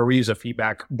software, we use a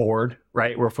feedback board,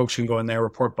 right? Where folks can go in there,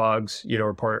 report bugs,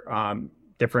 report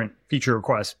different feature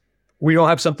requests. We don't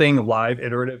have something live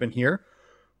iterative in here,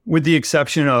 with the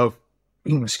exception of,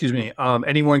 excuse me,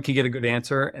 anyone can get a good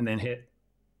answer and then hit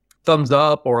thumbs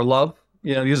up or love.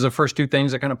 These are the first two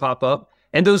things that kind of pop up.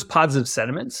 And those positive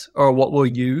sentiments are what we'll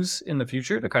use in the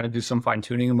future to kind of do some fine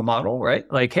tuning of the model, right?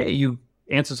 Like, hey, you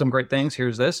answered some great things.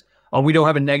 Here's this. We don't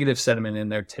have a negative sentiment in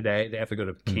there today. They have to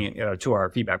go to our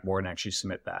feedback board and actually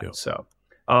submit that. Yep. So,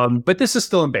 but this is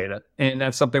still in beta, and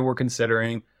that's something we're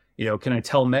considering. Can I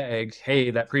tell Meg,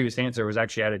 hey, that previous answer was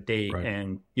actually out of date, right,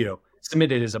 and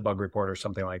submit it as a bug report or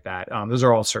something like that. Those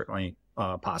are all certainly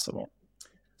possible.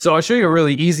 So I'll show you a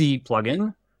really easy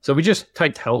plugin. So we just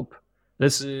typed help.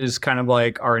 This is kind of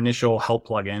like our initial help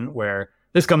plugin, where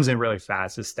this comes in really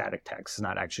fast. It's static text. It's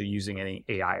not actually using any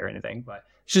AI or anything, but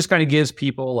it just kind of gives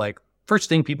people, like, first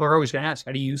thing people are always going to ask,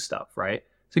 how do you use stuff, right?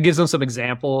 So it gives them some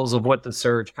examples of what to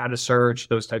search, how to search,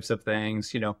 those types of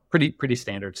things, pretty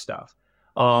standard stuff.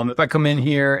 If I come in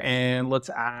here and let's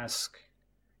ask,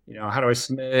 how do I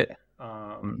submit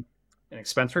an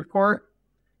expense report?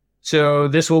 So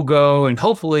this will go and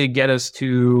hopefully get us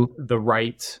to the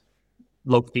right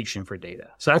location for data.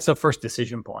 So that's the first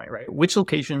decision point, right? Which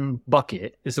location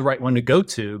bucket is the right one to go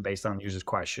to based on the user's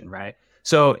question, right?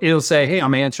 So it'll say, hey,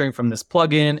 I'm answering from this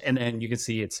plugin. And then you can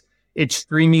see it's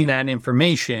streaming that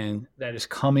information that is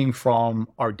coming from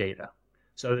our data.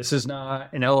 So this is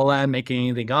not an LLM making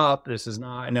anything up. This is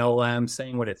not an LLM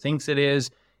saying what it thinks it is.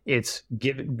 It's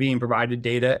being provided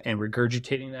data and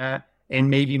regurgitating that, and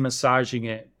maybe massaging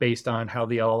it based on how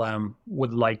the LLM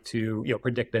would like to,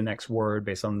 predict the next word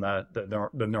based on the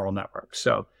neural network.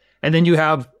 So, and then you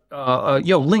have,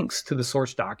 links to the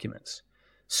source documents.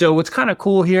 So what's kind of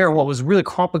cool here, and what was really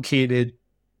complicated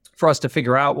for us to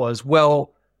figure out was,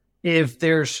 well, if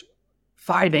there's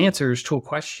 5 answers to a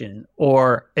question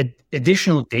or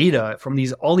additional data from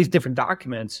all these different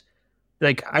documents,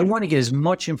 like, I want to get as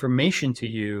much information to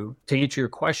you to answer your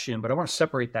question, but I want to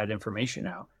separate that information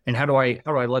out. And how do I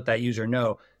let that user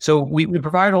know? So we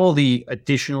provide all the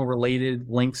additional related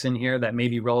links in here that may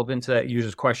be relevant to that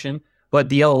user's question, but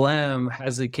the LLM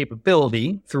has the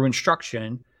capability through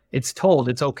instruction. It's told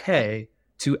it's okay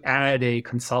to add a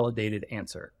consolidated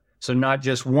answer. So not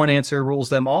just one answer rules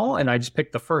them all, and I just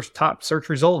pick the first top search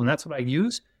result and that's what I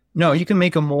use. No, you can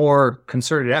make a more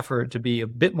concerted effort to be a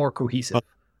bit more cohesive.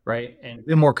 Right. And a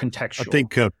bit more contextual. I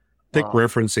think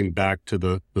referencing back to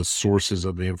the sources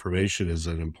of the information is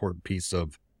an important piece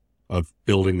of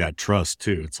building that trust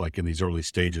too. It's like in these early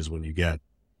stages when you get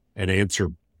an answer,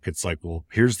 it's like, well,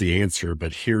 here's the answer,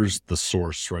 but here's the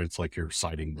source, right? It's like you're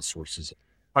citing the sources.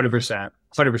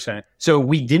 100%. So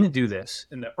we didn't do this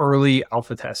in the early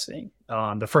alpha testing,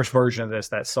 the first version of this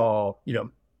that saw,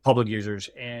 public users.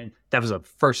 And that was the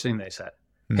first thing they said.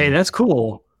 Hey, that's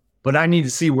cool, but I need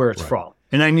to see where it's from.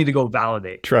 And I need to go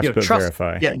validate. Trust,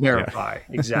 verify. Yeah, verify.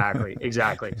 Yeah.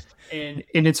 Exactly. And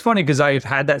it's funny because I've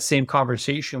had that same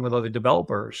conversation with other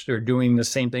developers. They're doing the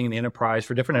same thing in the enterprise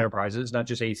for different enterprises, not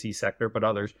just AC sector, but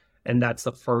others. And that's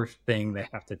the first thing they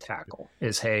have to tackle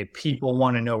is, hey, people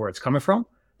want to know where it's coming from.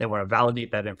 They want to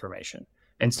validate that information.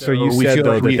 And so you said,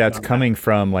 though, that's coming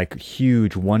from like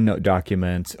huge OneNote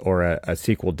documents or a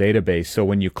SQL database. So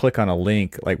when you click on a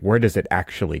link, like, where does it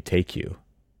actually take you?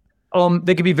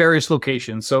 They could be various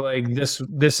locations. So like this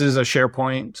is a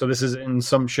SharePoint. So this is in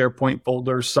some SharePoint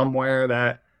folder somewhere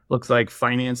that looks like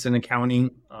finance and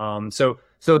accounting. So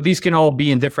these can all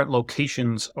be in different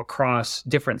locations across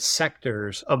different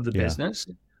sectors of the business.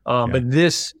 But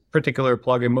this particular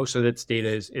plugin, most of its data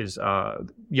is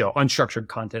unstructured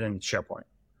content in SharePoint.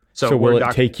 So will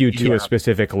it take you to a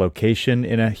specific location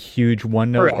in a huge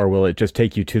OneNote, correct, or will it just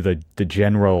take you to the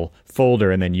general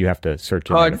folder and then you have to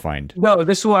search it to find? No,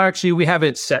 this will actually, we have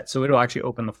it set so it'll actually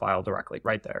open the file directly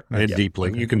right there. And deep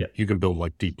link. You can build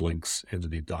like deep links into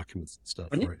the documents and stuff,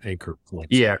 right? Anchor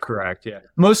links. Yeah, correct. Yeah.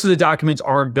 Most of the documents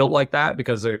aren't built like that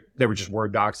because they were just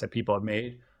Word docs that people have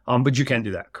made. But you can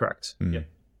do that, correct. Yeah.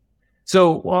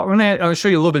 So I'll show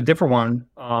you a little bit different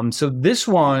one. So this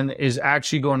one is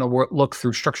actually going to look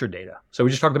through structured data. So we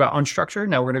just talked about unstructured.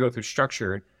 Now we're going to go through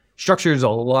structured. Structured is a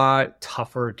lot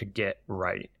tougher to get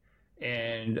right.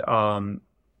 And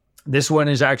this one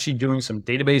is actually doing some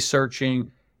database searching.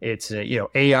 It's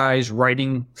AI's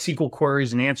writing SQL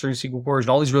queries and answering SQL queries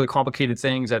and all these really complicated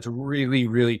things. That's really,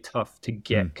 really tough to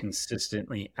get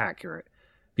consistently accurate,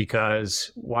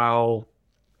 because while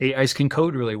AIs can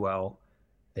code really well,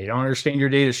 they don't understand your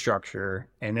data structure,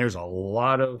 and there's a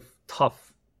lot of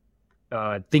tough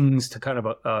things to kind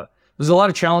of, there's a lot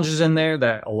of challenges in there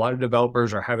that a lot of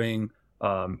developers are having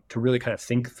to really kind of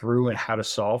think through and how to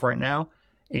solve right now.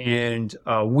 And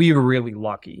we were really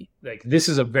lucky. Like, this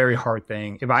is a very hard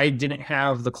thing. If I didn't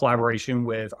have the collaboration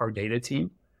with our data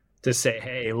team to say,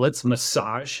 hey, let's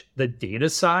massage the data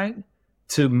side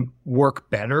to work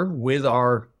better with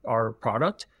our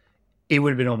product, it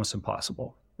would have been almost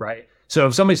impossible, right? So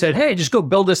if somebody said, hey, just go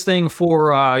build this thing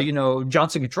for,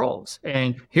 Johnson Controls,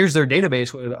 and here's their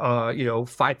database with,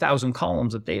 5,000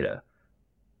 columns of data,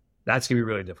 that's going to be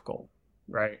really difficult,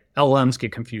 right? LLMs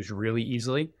get confused really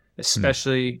easily,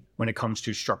 especially when it comes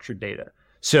to structured data.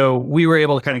 So we were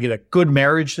able to kind of get a good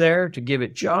marriage there to give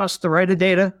it just the right of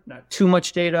data, not too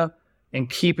much data, and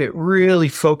keep it really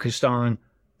focused on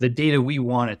the data we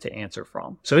want it to answer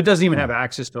from. So it doesn't even have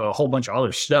access to a whole bunch of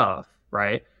other stuff,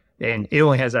 right? And it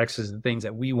only has access to things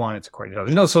that we want it to coordinate.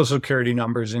 There's no social security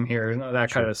numbers in here, none of that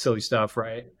kind of silly stuff,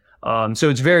 right? So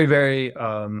it's very, very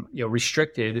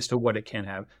restricted as to what it can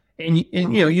have. And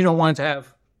you don't want it to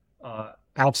have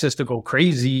access to go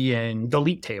crazy and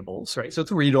delete tables, right? So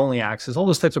it's read-only access, all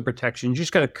those types of protections. You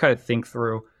just got to kind of think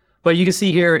through. But you can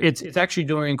see here, it's actually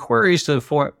doing queries to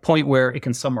the point where it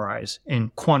can summarize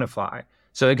and quantify.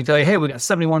 So it can tell you, hey, we got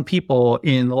 71 people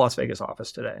in the Las Vegas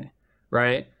office today,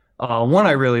 right? One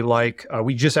I really like,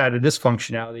 we just added this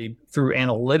functionality through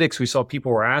analytics. We saw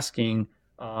people were asking,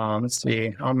 let's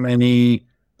see, how many,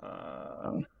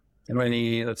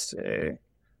 let's say,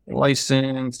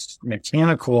 licensed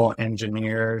mechanical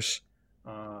engineers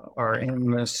are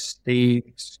in the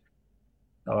state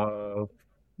of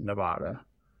Nevada.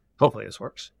 Hopefully this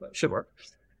works, but it should work.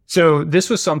 So this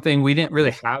was something we didn't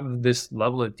really have this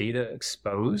level of data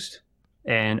exposed.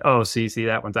 And see,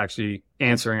 that one's actually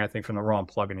answering, I think, from the wrong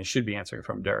plugin. It should be answering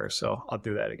from DIR, so I'll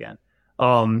do that again.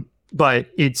 But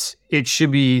it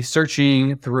should be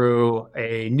searching through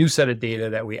a new set of data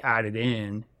that we added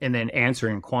in, and then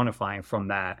answering and quantifying from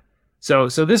that. So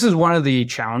this is one of the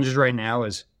challenges right now,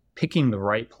 is picking the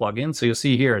right plugin. So you'll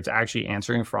see here, it's actually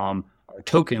answering from our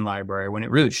token library when it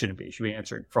really shouldn't be. It should be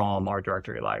answering from our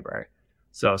directory library.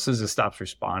 So as soon as it stops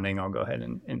responding, I'll go ahead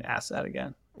and ask that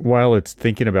again. While it's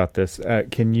thinking about this,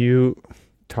 can you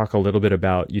talk a little bit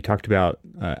about, you talked about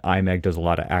IMEG does a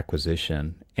lot of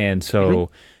acquisition. And so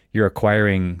you're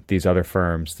acquiring these other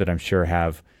firms that I'm sure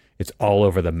have, it's all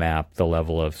over the map, the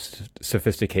level of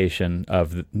sophistication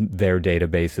of their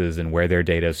databases and where their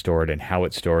data is stored and how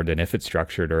it's stored and if it's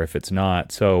structured or if it's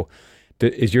not. So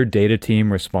is your data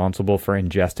team responsible for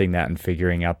ingesting that and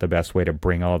figuring out the best way to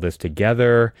bring all this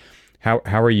together? How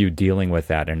are you dealing with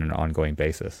that on an ongoing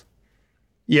basis?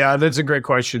 Yeah, that's a great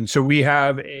question. So we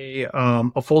have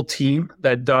a full team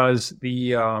that does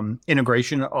the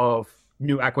integration of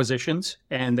new acquisitions,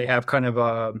 and they have kind of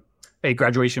a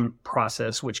graduation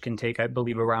process, which can take, I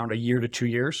believe, around a year to 2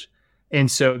 years. And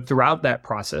so throughout that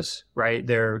process, right,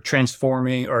 they're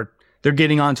transforming, or they're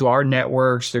getting onto our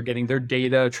networks, they're getting their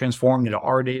data transformed into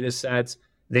our data sets.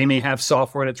 They may have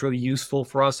software that's really useful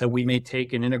for us that we may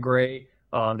take and integrate.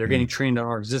 They're getting trained on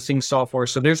our existing software.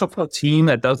 So there's a full team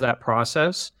that does that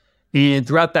process. And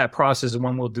throughout that process is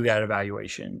when we'll do that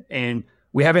evaluation. And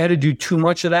we haven't had to do too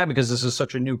much of that because this is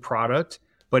such a new product.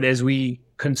 But as we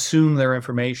consume their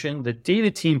information, the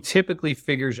data team typically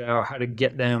figures out how to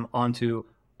get them onto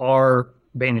our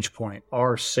Vantage Point,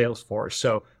 our Salesforce.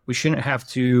 So we shouldn't have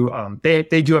to,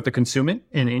 they do have to consume it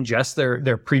and ingest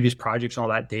their previous projects and all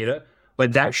that data,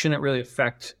 but that shouldn't really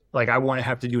affect, like, I won't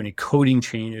have to do any coding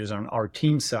changes on our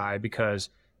team side because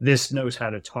this knows how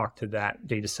to talk to that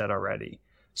data set already.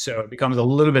 So it becomes a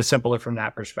little bit simpler from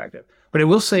that perspective. But I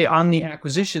will say on the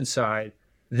acquisition side,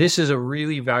 this is a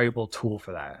really valuable tool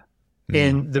for that.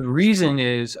 And the reason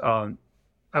is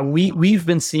we've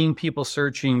been seeing people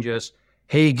searching just,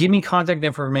 hey, give me contact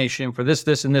information for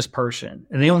this, and this person.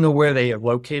 And they don't know where they are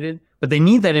located, but they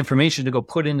need that information to go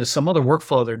put into some other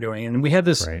workflow they're doing. And we had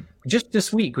this just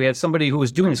this week, we had somebody who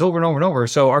was doing this over and over and over.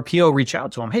 So our PO reached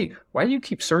out to him, hey, why do you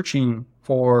keep searching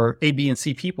for A, B, and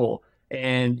C people?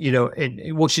 And,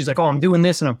 well, she's like, oh, I'm doing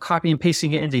this and I'm copying and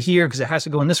pasting it into here because it has to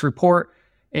go in this report.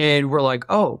 And we're like,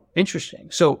 oh, interesting.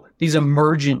 So these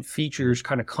emergent features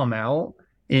kind of come out,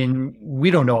 and we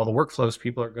don't know all the workflows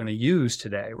people are going to use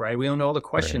today, right? We don't know all the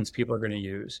questions people are going to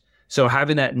use. So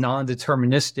having that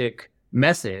non-deterministic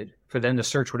method for them to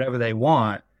search whatever they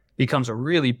want becomes a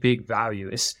really big value,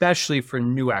 especially for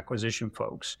new acquisition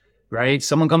folks, right?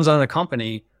 Someone comes on the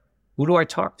company, who do I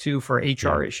talk to for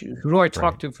HR issues? Who do I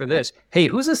talk to for this? Hey,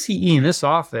 who's the CE in this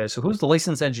office? Who's the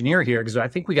licensed engineer here? Because I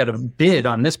think we got a bid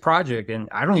on this project, and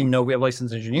I don't even know if we have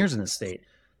licensed engineers in the state.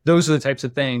 Those are the types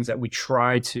of things that we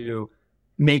try to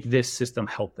make this system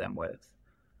help them with.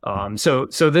 So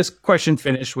this question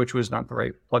finished, which was not the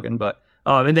right plugin, but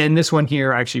And then this one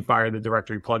here, I actually fired the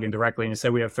directory plugin directly and it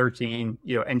said we have 13,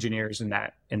 engineers in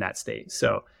that state.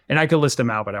 So, and I could list them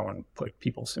out, but I don't want to put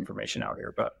people's information out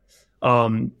here. But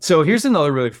so here's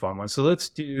another really fun one. So let's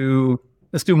do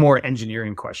more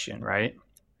engineering question, right?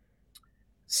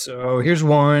 So here's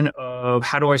one of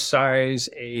how do I size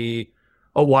a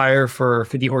wire for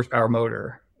 50 horsepower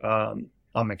motor?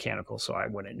 I'm mechanical, so I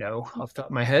wouldn't know off the top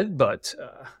of my head, but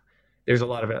there's a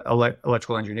lot of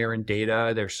electrical engineering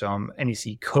data. There's some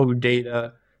NEC code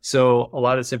data. So a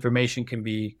lot of this information can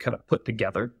be kind of put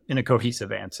together in a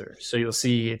cohesive answer. So you'll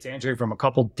see it's answering from a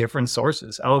couple different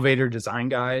sources: elevator design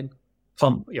guide,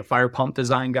 fire pump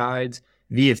design guides,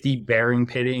 VFD bearing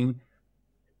pitting.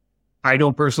 I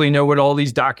don't personally know what all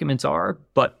these documents are,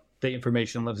 but the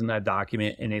information lives in that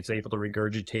document and it's able to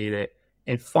regurgitate it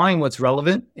and find what's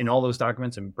relevant in all those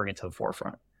documents and bring it to the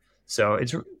forefront. So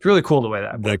it's really cool the way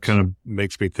that works. That kind of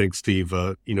makes me think, Steve,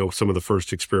 some of the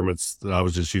first experiments that I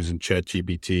was just using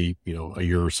ChatGPT, a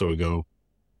year or so ago,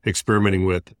 experimenting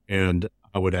with, and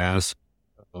I would ask,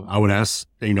 I was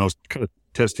kind of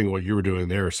testing what you were doing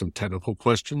there, some technical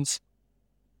questions,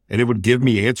 and it would give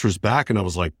me answers back. And I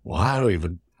was like, well, I don't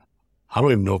even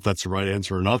know if that's the right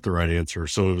answer or not the right answer.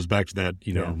 So it was back to that,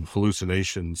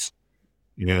 hallucinations.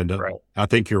 And Right. I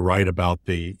think you're right about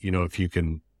the, if you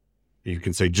can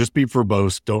say, just be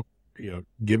verbose. Don't,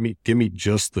 give me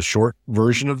just the short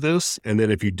version of this. And then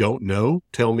if you don't know,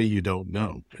 tell me you don't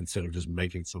know instead of just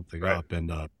making something Right. up.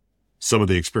 And some of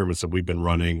the experiments that we've been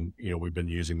running, we've been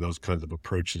using those kinds of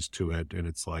approaches to it. And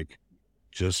it's like,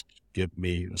 just give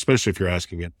me, especially if you're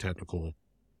asking it technical,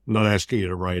 I'm not asking you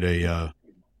to write a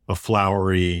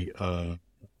flowery,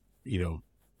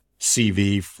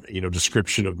 CV,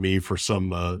 description of me for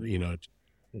some,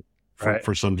 Right.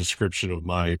 for some description of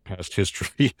my past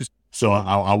history. So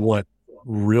I want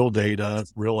real data,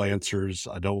 real answers.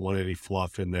 I don't want any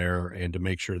fluff in there, and to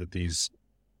make sure that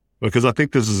because I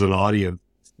think this is an audience,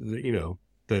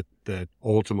 that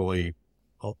ultimately,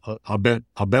 I'll bet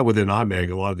within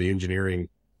IMEG, a lot of the engineering,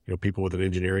 people with an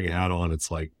engineering hat on,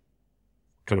 it's like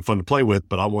kind of fun to play with,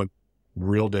 but I want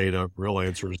real data, real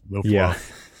answers, no fluff.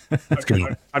 Yeah. That's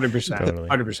good. 100%. Totally.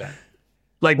 100%.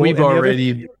 Like Well, we've and the other-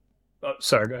 already.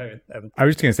 Sorry, go ahead, Evan. I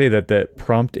was just going to say that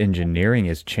prompt engineering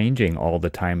is changing all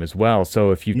the time as well. So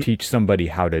if you teach somebody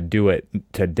how to do it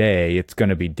today, it's going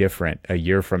to be different a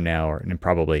year from now, and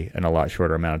probably in a lot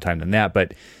shorter amount of time than that.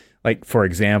 But like, for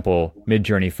example,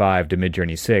 Midjourney 5 to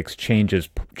Midjourney 6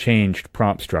 changed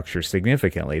prompt structure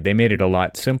significantly. They made it a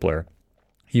lot simpler.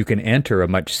 You can enter a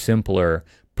much simpler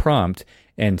prompt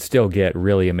and still get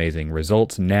really amazing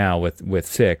results now with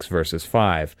 6 versus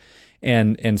 5.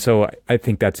 And so I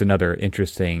think that's another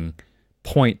interesting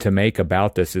point to make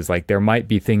about this, is like there might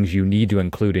be things you need to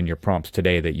include in your prompts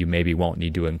today that you maybe won't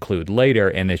need to include later.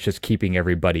 And it's just keeping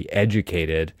everybody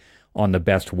educated on the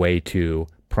best way to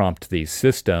prompt these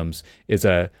systems is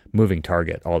a moving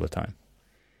target all the time.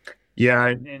 Yeah.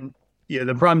 And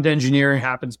the prompt engineering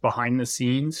happens behind the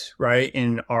scenes, right?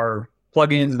 In our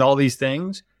plugins and all these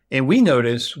things. And we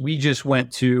noticed we just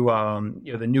went to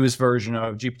the newest version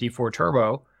of GPT-4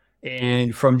 Turbo.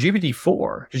 And from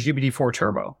GPT-4 to GPT-4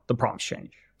 Turbo, the prompts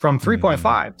change. From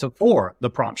 3.5 to 4, the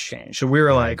prompts change. So we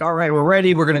were like, all right, we're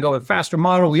ready. We're going to go with faster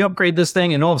model. We upgrade this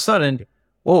thing. And all of a sudden,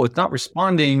 whoa, it's not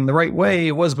responding the right way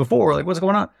it was before. Like, what's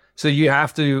going on? So you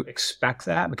have to expect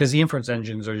that, because the inference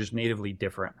engines are just natively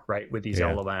different, right, with these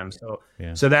LLMs.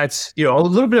 So that's, a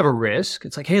little bit of a risk.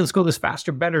 It's like, hey, let's go this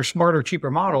faster, better, smarter,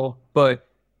 cheaper model. But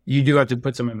you do have to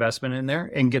put some investment in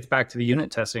there, and gets back to the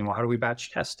unit testing. Well, how do we batch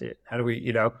test it? How do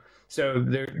we, So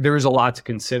there is a lot to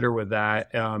consider with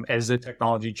that as the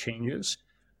technology changes.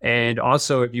 And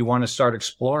also, if you want to start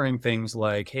exploring things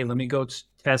like, hey, let me go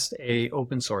test a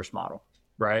open source model,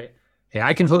 right? Hey,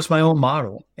 I can host my own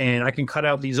model, and I can cut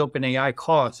out these OpenAI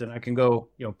costs, and I can go,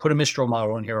 put a Mistral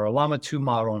model in here or a Llama 2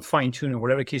 model and fine tune it,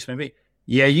 whatever the case may be.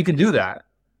 Yeah, you can do that.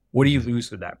 What do you lose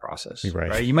with that process?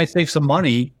 Right? You might save some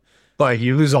money, but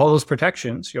you lose all those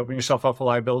protections. You open yourself up for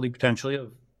liability potentially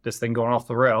of this thing going off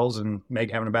the rails and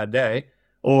Meg having a bad day.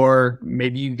 Or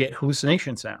maybe you get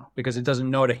hallucinations now because it doesn't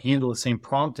know how to handle the same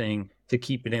prompting to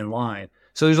keep it in line.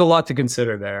 So there's a lot to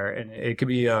consider there. And it could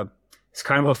be it's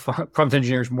kind of prompt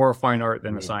engineering is more a fine art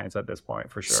than a science at this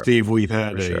point, for sure. Steve, we've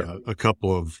had a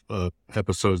couple of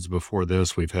episodes before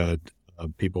this. We've had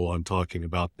people on talking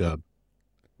about the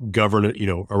governance,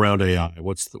 around AI.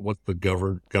 What's the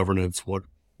governance? What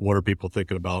are people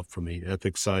thinking about from the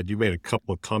ethics side? You made a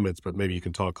couple of comments, but maybe you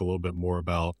can talk a little bit more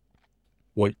about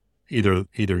what either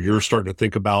you're starting to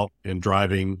think about in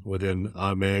driving within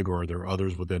IMEG, or are there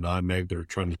others within IMEG that are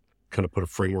trying to kind of put a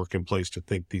framework in place to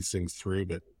think these things through.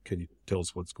 But can you tell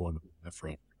us what's going on that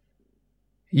front?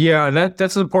 Yeah,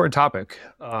 that's an important topic.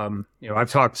 I've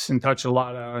talked and touched a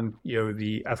lot on,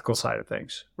 the ethical side of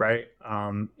things, right?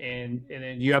 And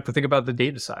then you have to think about the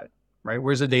data side, right?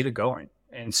 Where's the data going?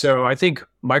 And so I think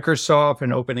Microsoft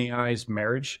and OpenAI's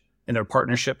marriage and their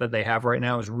partnership that they have right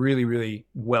now is really, really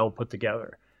well put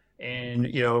together. And,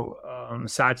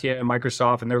 Satya and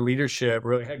Microsoft and their leadership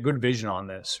really had good vision on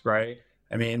this, right?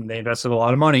 I mean, they invested a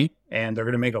lot of money and they're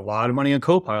going to make a lot of money on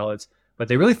co-pilots, but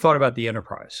they really thought about the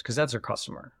enterprise because that's their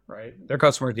customer, right? Their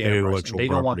customer is the enterprise. And they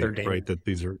don't want their data. Right, that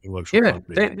these are intellectual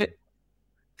property. It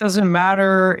doesn't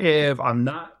matter if I'm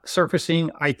not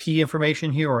surfacing IP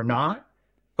information here or not,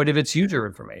 but if it's user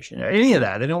information, any of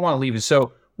that, they don't want to leave it.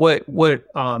 So what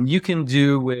you can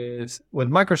do with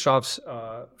Microsoft's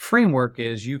framework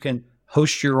is you can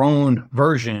host your own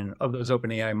version of those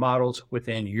OpenAI models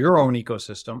within your own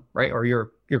ecosystem, right? Or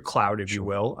your cloud, if you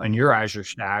will, and your Azure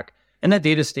stack, and that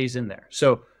data stays in there.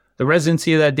 So the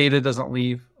residency of that data doesn't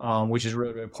leave, which is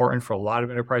really important for a lot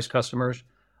of enterprise customers.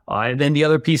 And then the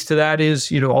other piece to that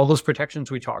is, all those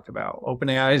protections we talked about.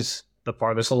 OpenAI is the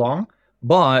farthest along,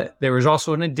 but there is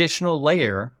also an additional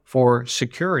layer for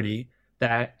security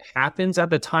that happens at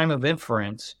the time of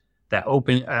inference that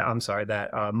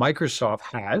Microsoft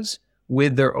has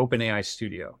with their OpenAI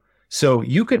Studio. So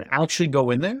you can actually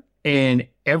go in there and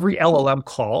every LLM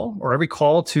call or every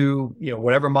call to,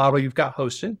 whatever model you've got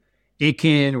hosted, it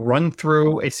can run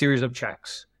through a series of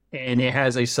checks and it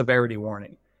has a severity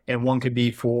warning. And one could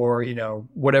be for,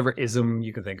 whatever ism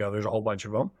you can think of. There's a whole bunch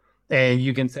of them. And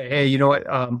you can say, hey, you know what?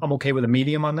 I'm okay with a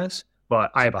medium on this,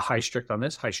 but I have a high strict on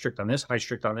this, high strict on this, high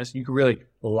strict on this. You can really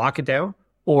lock it down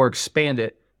or expand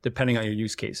it depending on your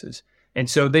use cases. And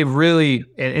so they've really,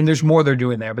 and there's more they're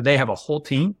doing there, but they have a whole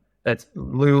team that's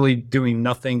literally doing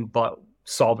nothing but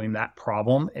solving that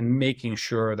problem and making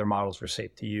sure their models are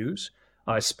safe to use,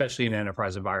 especially in an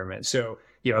enterprise environment. So,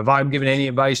 if I'm giving any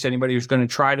advice to anybody who's going to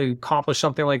try to accomplish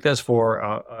something like this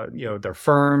for, their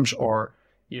firms or,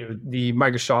 the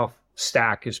Microsoft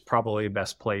stack is probably the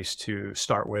best place to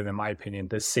start with, in my opinion,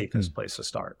 the safest place to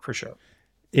start for sure.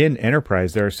 In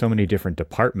enterprise, there are so many different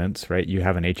departments, right? You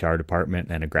have an HR department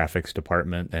and a graphics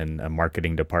department and a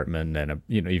marketing department and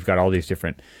you've got all these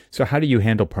different. So how do you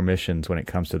handle permissions when it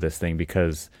comes to this thing?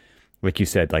 Because like you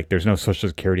said, like there's no social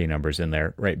security numbers in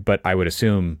there, right? But I would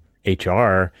assume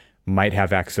HR might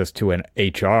have access to an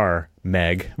HR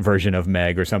MEG version of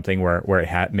MEG or something where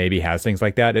it maybe has things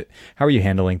like that. How are you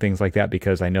handling things like that?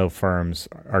 Because I know firms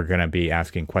are going to be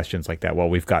asking questions like that. Well,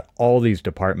 we've got all these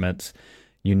departments.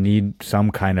 You need some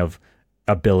kind of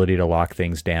ability to lock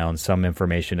things down. Some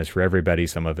information is for everybody.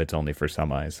 Some of it's only for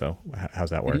some eyes. So how's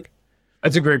that work?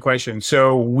 That's a great question.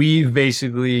 So we've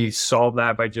basically solved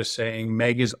that by just saying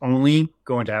MEG is only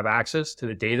going to have access to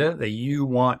the data that you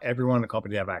want everyone in the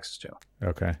company to have access to.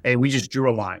 Okay. And we just drew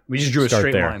a line. We just drew a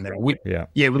straight line there.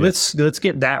 Let's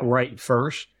get that right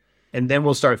first. And then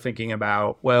we'll start thinking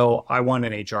about, well, I want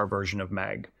an HR version of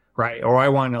MEG. Right. Or I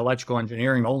want an electrical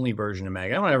engineering only version of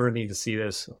MEG. I don't ever need to see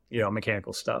this,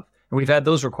 mechanical stuff. And we've had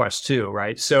those requests too.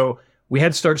 Right. So we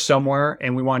had to start somewhere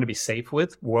and we wanted to be safe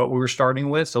with what we were starting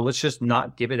with. So let's just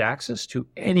not give it access to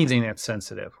anything that's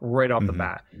sensitive right off the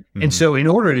bat. And so in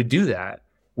order to do that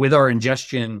with our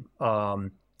ingestion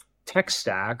tech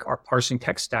stack, our parsing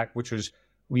tech stack, which was,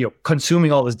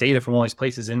 consuming all this data from all these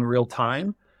places in real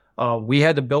time, we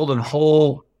had to build a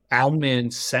whole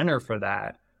admin center for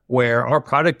that, where our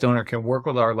product owner can work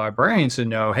with our librarians to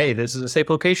know, hey, this is a safe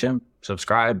location,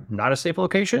 subscribe, not a safe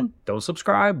location, don't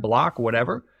subscribe, block,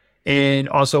 whatever. And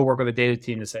also work with the data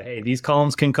team to say, hey, these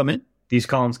columns can come in, these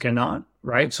columns cannot,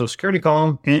 right? So security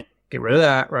column, get rid of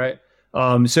that, right?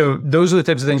 So those are the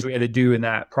types of things we had to do in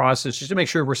that process just to make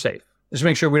sure we're safe, just to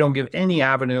make sure we don't give any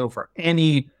avenue for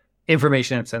any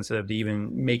information that's sensitive to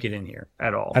even make it in here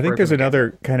at all. I think there's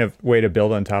another kind of way to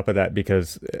build on top of that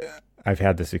because I've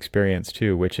had this experience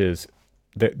too, which is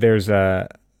there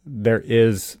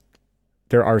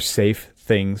are safe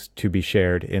things to be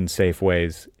shared in safe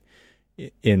ways,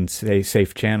 in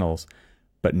safe channels,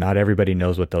 but not everybody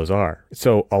knows what those are.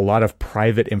 So a lot of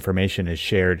private information is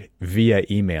shared via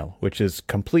email, which is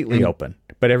completely open,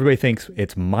 but everybody thinks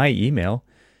it's my email.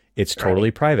 It's totally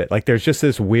private. Like there's just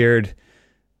this weird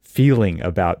feeling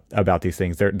about these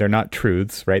things. They're not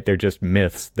truths, right? They're just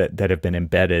myths that have been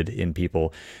embedded in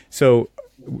people. So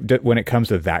when it comes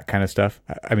to that kind of stuff,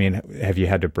 I mean, have you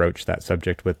had to broach that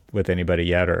subject with anybody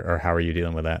yet, or how are you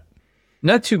dealing with that?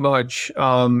 Not too much.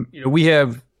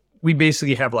 We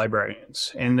basically have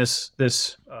librarians, and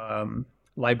this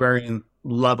librarian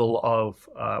level of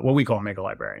what we call mega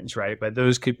librarians, right? But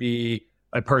those could be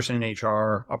a person in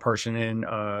HR, a person in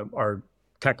our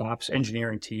tech ops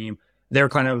engineering team. They're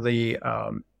kind of the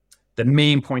the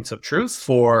main points of truth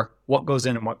for what goes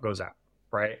in and what goes out,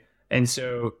 right? And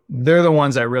so they're the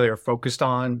ones that really are focused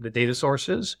on the data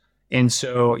sources. And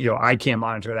so, I can't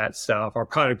monitor that stuff. Our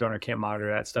product owner can't monitor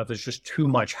that stuff. There's just too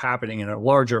much happening in a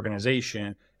large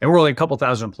organization. And we're only a couple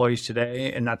thousand employees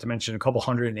today, and not to mention a couple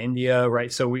hundred in India,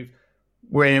 right? So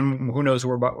we're in, who knows who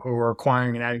we're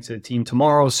acquiring and adding to the team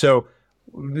tomorrow. So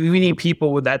we need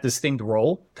people with that distinct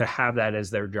role to have that as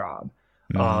their job.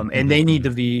 And they need to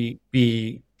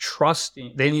be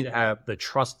trusting. They need to have the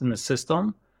trust in the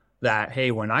system that,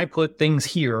 hey, when I put things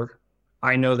here,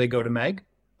 I know they go to Meg.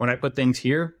 When I put things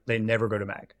here, they never go to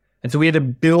Meg. And so we had to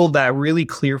build that really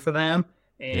clear for them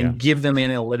and give them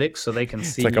analytics so they can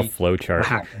see. It's like a flow chart.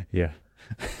 Yeah.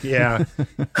 Yeah.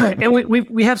 And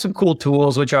we have some cool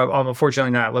tools, which I'm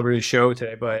unfortunately not at liberty to show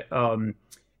today, but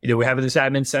we have this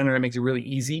admin center that makes it really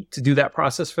easy to do that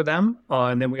process for them.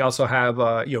 And then we also have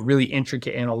really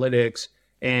intricate analytics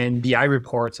and BI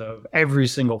reports of every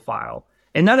single file.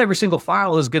 And not every single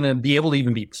file is going to be able to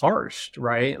even be parsed,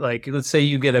 right? Like, let's say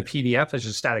you get a PDF that's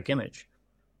just a static image.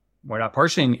 We're not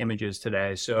parsing images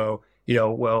today. So,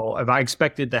 if I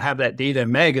expected to have that data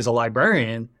in Meg as a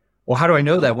librarian, well, how do I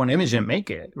know that one image didn't make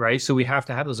it, right? So we have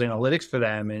to have those analytics for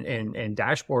them and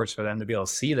dashboards for them to be able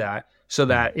to see that, so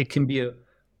that it can be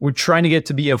we're trying to get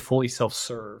to be a fully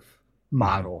self-serve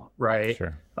model, right?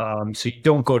 Sure. So you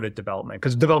don't go to development,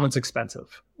 because development's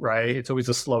expensive, right? It's always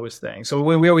the slowest thing. So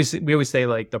when we always say,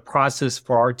 like, the process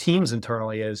for our teams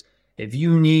internally is, if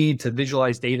you need to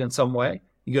visualize data in some way,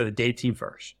 you go to the data team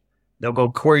first. They'll go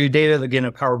query your data, they'll get in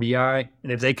a Power BI,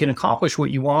 and if they can accomplish what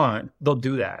you want, they'll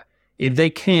do that. If they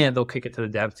can't, they'll kick it to the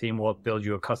dev team. We'll build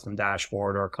you a custom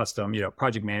dashboard or a custom,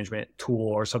 project management tool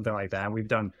or something like that. And we've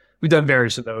done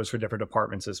various of those for different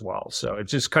departments as well. So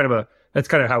it's just that's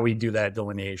kind of how we do that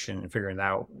delineation and figuring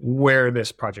out where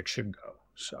this project should go.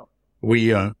 So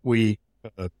we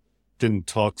didn't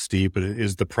talk, Steve, but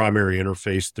is the primary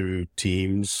interface through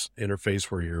Teams interface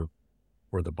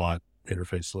where the bot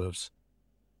interface lives?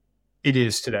 It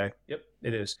is today. Yep,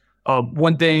 it is.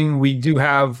 One thing we do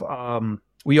have,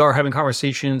 we are having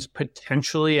conversations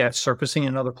potentially at surfacing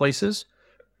in other places.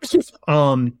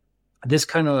 This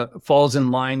kind of falls in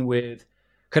line with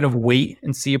kind of wait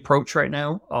and see approach right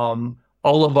now.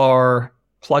 All of our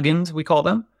plugins, we call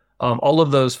them, all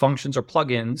of those functions are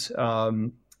plugins.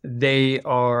 They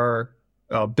are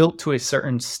built to a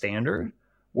certain standard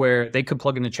where they could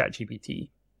plug into ChatGPT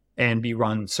and be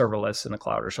run serverless in the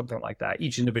cloud or something like that,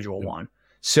 each individual one.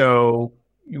 So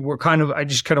I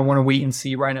just kind of want to wait and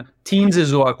see right now. Teams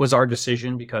was our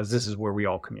decision, because this is where we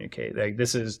all communicate. Like,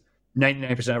 this is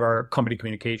 99% of our company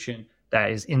communication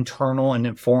that is internal and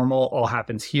informal all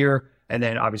happens here. And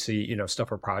then obviously, stuff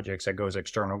for projects that goes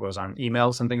external goes on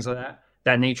emails and things like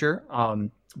that nature.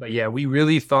 But yeah, we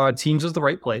really thought Teams was the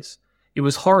right place. It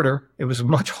was harder. It was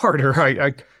much harder.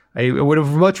 I would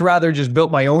have much rather just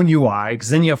built my own UI, because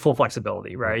then you have full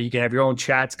flexibility, right? You can have your own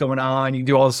chats going on. You can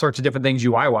do all sorts of different things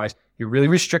UI-wise. You're really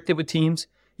restricted with Teams.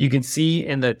 You can see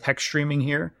in the text streaming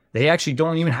here, they actually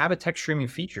don't even have a text streaming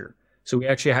feature. So we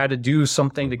actually had to do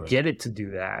something to get it to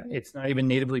do that. It's not even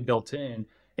natively built in.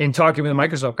 And talking with the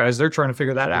Microsoft guys, they're trying to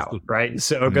figure that out, right?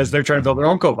 So because they're trying to build their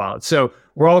own Copilot. So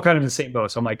we're all kind of in the same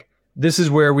boat. So I'm like, this is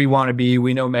where we want to be.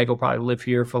 We know Meg will probably live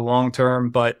here for long term,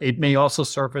 but it may also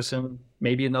surface in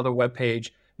maybe another web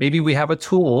page. Maybe we have a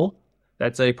tool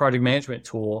that's a project management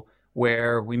tool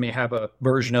where we may have a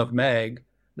version of Meg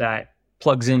that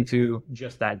plugs into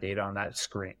just that data on that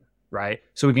screen, right?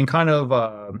 So we can kind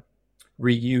of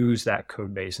reuse that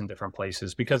code base in different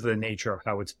places because of the nature of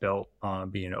how it's built,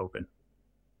 being open.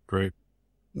 Great.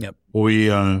 Yep.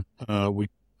 We I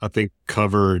think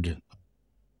covered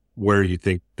where you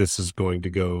think this is going to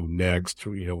go next.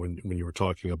 When you were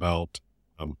talking about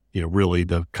really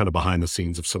the kind of behind the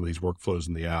scenes of some of these workflows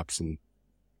in the apps and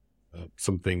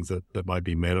some things that might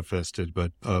be manifested.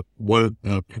 But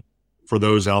for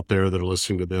those out there that are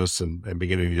listening to this and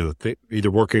beginning to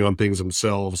either working on things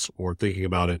themselves or thinking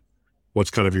about it,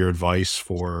 what's kind of your advice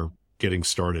for getting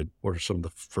started? What are some of the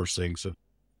first things?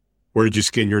 Where did you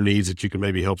skin your knees that you can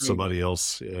maybe help somebody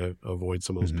else avoid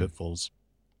some of those pitfalls?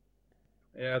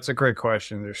 Yeah, it's a great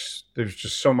question. There's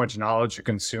just so much knowledge to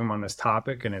consume on this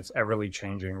topic, and it's everly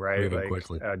changing, right? Moving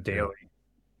quickly. Daily.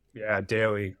 Yeah,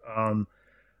 daily.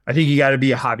 I think you got to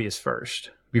be a hobbyist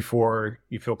first before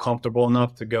you feel comfortable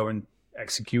enough to go and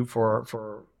execute for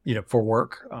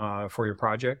work for your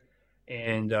project.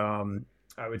 And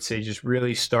I would say just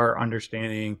really start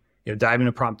understanding, dive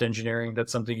into prompt engineering.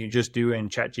 That's something you just do in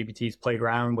ChatGPT's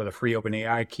playground with a free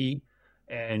OpenAI key,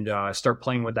 and start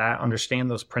playing with that, understand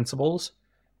those principles,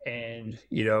 And,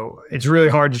 it's really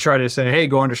hard to try to say, hey,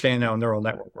 go understand how a neural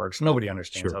network works. Nobody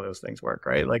understands how those things work,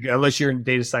 right? Like, unless you're a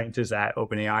data scientist at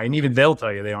OpenAI, and even they'll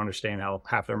tell you they don't understand how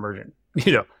half their emergent,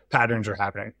 patterns are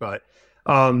happening. But,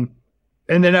 and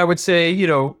then I would say,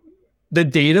 the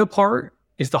data part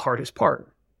is the hardest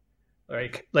part.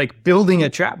 Like building a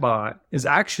chatbot is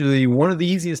actually one of the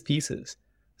easiest pieces.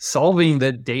 Solving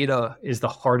the data is the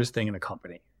hardest thing in a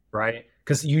company, right?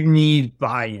 Because you need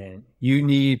buy-in, you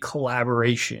need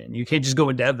collaboration. You can't just go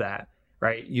and dev that,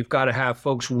 right? You've got to have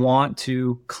folks want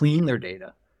to clean their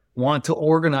data, want to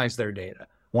organize their data,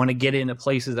 want to get into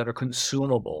places that are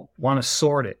consumable, want to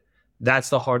sort it. That's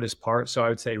the hardest part. So I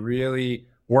would say really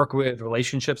work with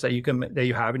relationships that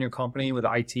you have in your company with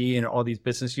IT and all these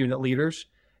business unit leaders,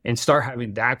 and start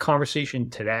having that conversation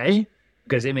today,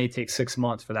 because it may take 6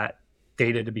 months for that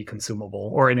data to be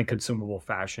consumable, or in a consumable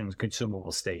fashion,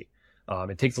 consumable state.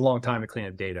 It takes a long time to clean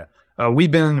up data.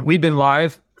 We've been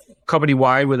live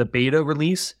company-wide with a beta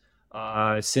release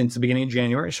since the beginning of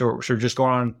January. So we're just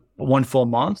going on 1 full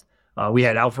month. We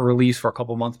had alpha release for a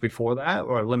couple months before that,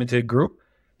 or a limited group.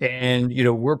 And,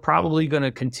 we're probably going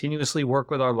to continuously work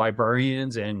with our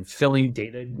librarians and filling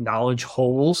data knowledge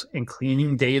holes and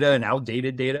cleaning data and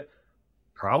outdated data.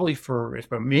 Probably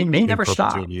may never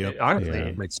stop.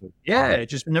 Honestly, it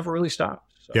just never really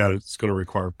stops. So. Yeah, it's going to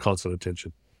require constant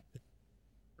attention.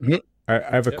 I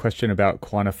have a question about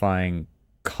quantifying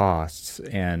costs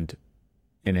and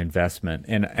an investment,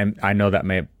 and I know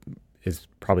that is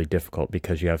probably difficult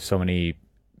because you have so many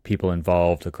people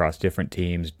involved across different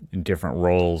teams in different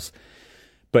roles.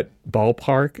 But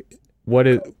ballpark, what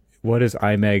is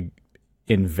IMEG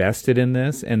invested in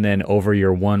this, and then over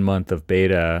your 1 month of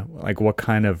beta, like what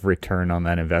kind of return on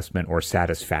that investment or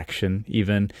satisfaction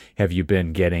even have you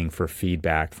been getting for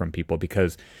feedback from people?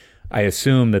 Because I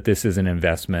assume that this is an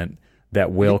investment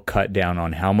that will cut down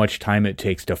on how much time it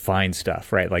takes to find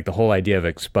stuff, right? Like the whole idea of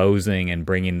exposing and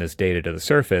bringing this data to the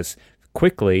surface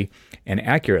quickly and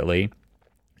accurately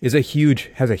has a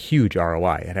huge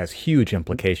ROI. It has huge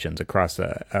implications across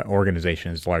an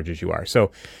organization as large as you are.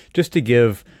 So just to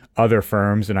give other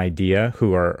firms an idea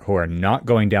who are not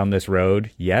going down this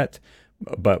road yet,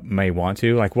 but may want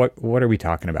to, like what are we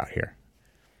talking about here?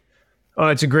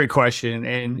 It's a great question.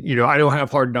 And, I don't have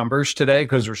hard numbers today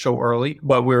because we're so early,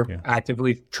 but we're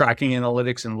actively tracking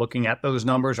analytics and looking at those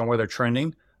numbers and where they're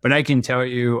trending. But I can tell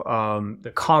you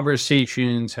the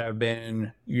conversations have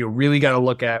been, you really got to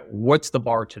look at what's the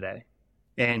bar today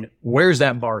and where's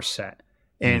that bar set.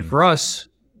 And for us,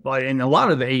 but in a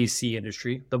lot of the AEC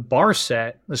industry, the bar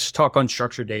set, let's talk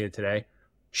unstructured data today,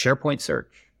 SharePoint search.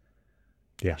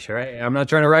 Yeah, sure. I'm not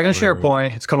trying to rag on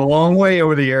SharePoint. It's come a long way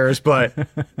over the years, but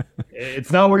it's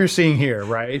not what you're seeing here,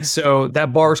 right? So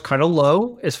that bar is kind of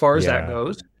low as far as that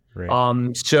goes.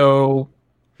 Right. So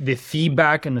the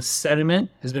feedback and the sentiment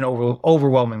has been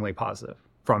overwhelmingly positive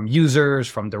from users,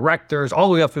 from directors, all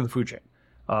the way up through the food chain,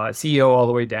 CEO all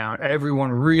the way down.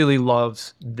 Everyone really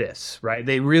loves this, right?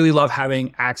 They really love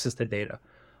having access to data.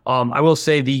 I will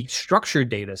say the structured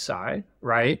data side,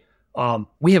 right?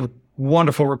 We have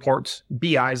wonderful reports,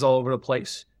 BIs all over the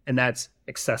place, and that's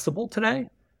accessible today.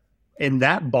 And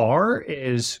that bar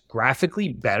is graphically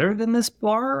better than this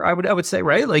bar, I would say,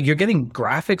 right? Like you're getting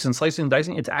graphics and slicing and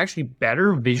dicing. It's actually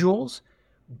better visuals,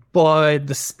 but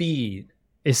the speed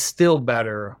is still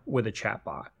better with a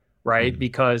chatbot, right?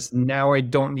 Because now I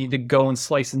don't need to go and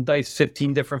slice and dice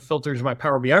 15 different filters in my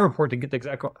Power BI report to get the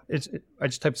exact. I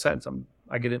just type a sentence,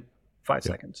 I get it in 5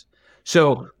 seconds.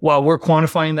 So while we're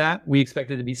quantifying that, we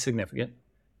expect it to be significant.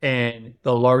 And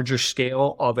the larger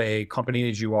scale of a company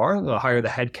as you are, the higher the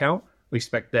headcount, we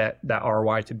expect that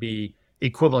ROI to be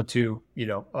equivalent to,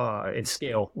 in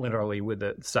scale, literally with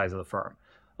the size of the firm.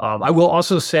 I will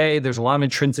also say there's a lot of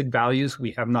intrinsic values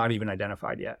we have not even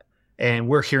identified yet. And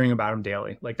we're hearing about them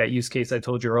daily. Like that use case I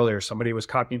told you earlier, somebody was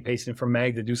copy and pasting from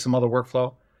MEG to do some other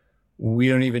workflow. We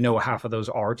don't even know what half of those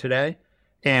are today.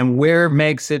 And where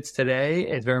MEG sits today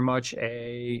is very much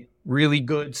a really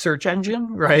good search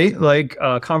engine, right? Like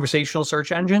a conversational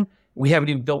search engine. We haven't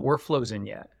even built workflows in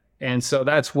yet. And so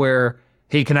that's where,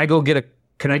 hey, can I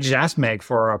just ask MEG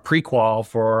for a pre-qual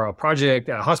for a project,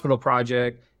 a hospital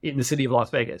project in the city of Las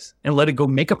Vegas, and let it go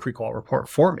make a pre-qual report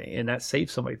for me? And that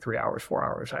saves somebody 3 hours, 4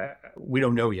 hours. We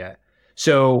don't know yet.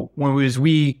 So as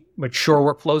we mature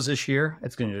workflows this year,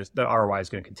 the ROI is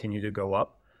going to continue to go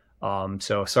up.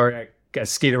 So sorry, I got to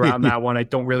skate around that one. I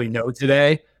don't really know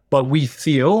today, but we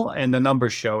feel, and the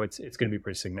numbers show it's going to be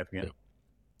pretty significant.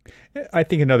 I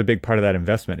think another big part of that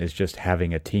investment is just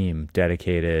having a team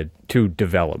dedicated to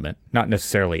development, not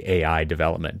necessarily AI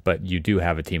development, but you do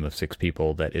have a team of 6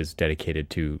 people that is dedicated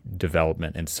to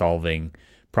development and solving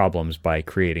problems by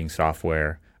creating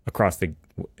software across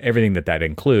everything that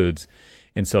includes.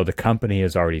 And so the company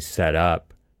is already set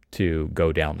up to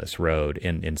go down this road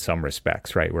in some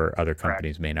respects, right? Where other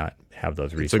companies may not have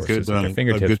those resources at their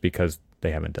fingertips because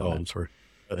they haven't done it. I'm sorry.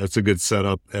 That's a good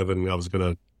setup, Evan.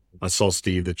 I saw,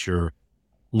 Steve, that you're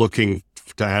looking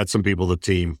to add some people to the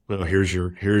team. Well, here's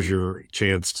your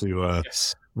chance to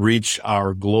reach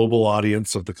our global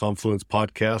audience of the Confluence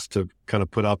podcast, to kind of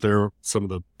put out there some of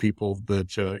the people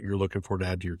that you're looking for to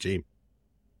add to your team.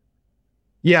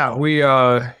 Yeah, we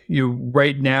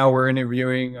right now we're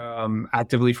interviewing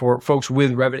actively for folks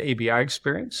with Revit API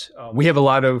experience. We have a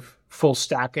lot of full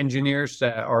stack engineers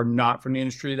that are not from the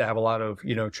industry that have a lot of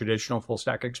traditional full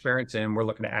stack experience, and we're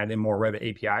looking to add in more Revit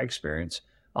API experience.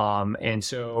 And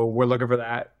so we're looking for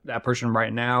that person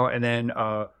right now, and then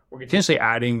we're continuously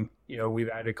adding. We've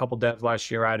added a couple devs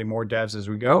last year, adding more devs as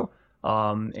we go.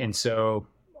 And so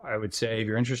I would say, if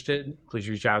you're interested, please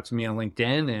reach out to me on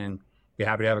LinkedIn, and be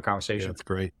happy to have a conversation. Yeah, that's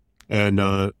great. And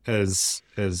as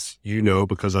you know,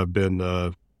 because I've been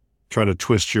trying to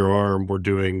twist your arm, we're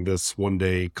doing this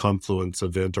one-day Confluence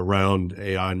event around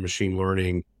AI and machine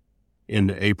learning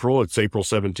in April. It's April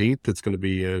 17th. It's going to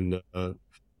be in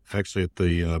actually at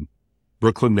the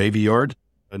Brooklyn Navy Yard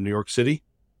in New York City.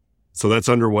 So that's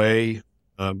underway.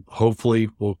 Hopefully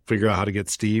we'll figure out how to get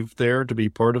Steve there to be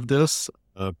part of this.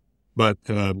 But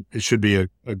it should be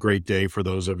a great day for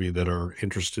those of you that are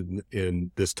interested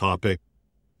in this topic,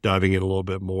 diving in a little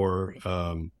bit more.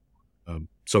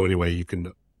 So anyway, you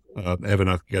can, Evan,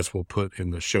 I guess we'll put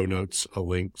in the show notes a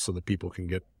link so that people can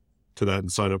get to that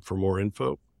and sign up for more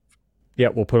info. Yeah,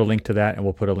 we'll put a link to that, and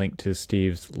we'll put a link to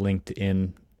Steve's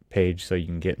LinkedIn page so you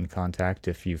can get in contact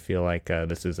if you feel like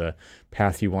this is a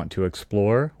path you want to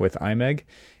explore with IMEG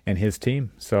and his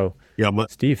team. So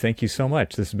Steve, thank you so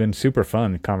much. This has been super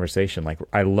fun conversation.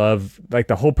 I love,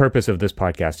 the whole purpose of this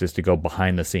podcast is to go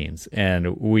behind the scenes,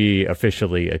 and we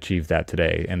officially achieved that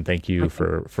today. And thank you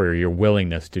for your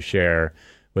willingness to share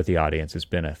with the audience. It's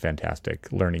been a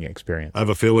fantastic learning experience. I have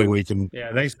a feeling we can,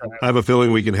 thanks. I have a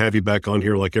feeling we can have you back on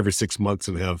here like every 6 months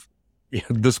and have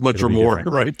this much or more,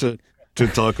 right? To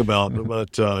talk about,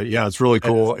 but it's really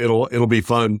cool. It'll be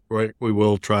fun, right?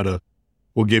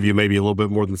 We'll give you maybe a little bit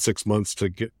more than 6 months to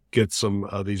get some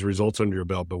of these results under your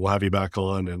belt, but we'll have you back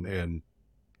on and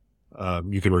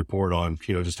you can report on,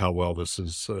 just how well this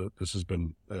has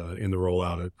been in the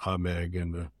rollout at IMEG,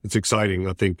 and it's exciting.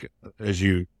 I think, as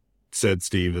you said,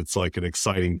 Steve, it's like an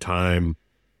exciting time.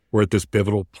 We're at this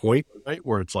pivotal point, right?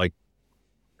 Where it's like,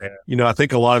 I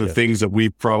think a lot of the things that we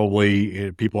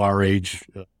probably, people our age,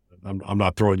 I'm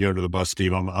not throwing you under the bus,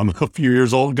 Steve. I'm a few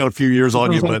years old, got a few years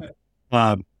on you,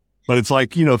 but it's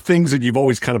like, things that you've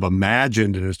always kind of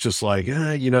imagined, and it's just like,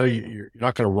 you're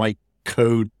not going to write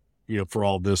code, for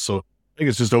all this. So I think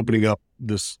it's just opening up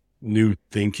this new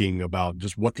thinking about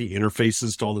just what the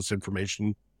interfaces to all this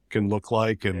information can look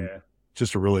like, and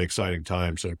just a really exciting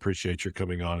time. So I appreciate your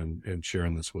coming on and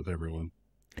sharing this with everyone.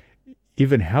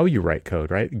 Even how you write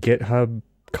code, right? GitHub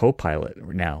Copilot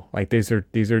now,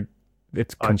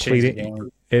 it's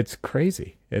completing. It's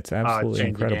crazy. It's absolutely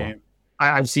incredible.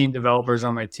 I've seen developers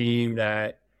on my team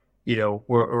that,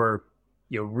 were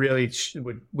really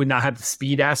would not have the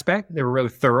speed aspect. They were really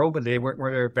thorough, but they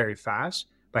weren't very fast.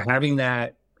 By having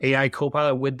that AI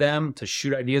Copilot with them to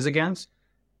shoot ideas against,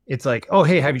 it's like, oh,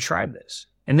 hey, have you tried this?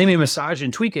 And they may massage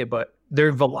and tweak it, but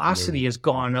their velocity has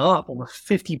gone up almost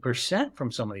 50%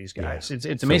 from some of these guys. Yeah, it's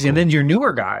amazing. So cool. And then your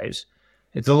newer guys,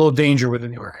 it's a little danger with the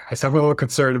newer guys. I'm a little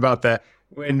concerned about that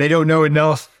when they don't know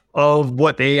enough of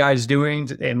what the AI is doing.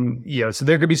 And, so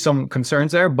there could be some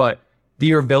concerns there, but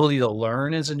your ability to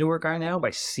learn as a newer guy now by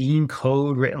seeing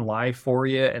code written live for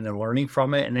you and then learning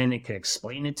from it, and then it can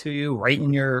explain it to you right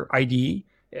in your IDE.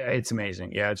 It's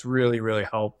amazing. Yeah, it's really, really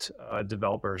helped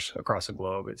developers across the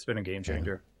globe. It's been a game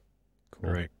changer.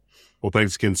 Cool. Great. Well,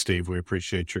 thanks again, Steve. We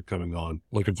appreciate your coming on.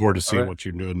 Looking forward to seeing what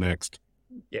you're doing next.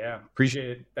 Yeah, appreciate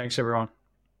it. Thanks, everyone.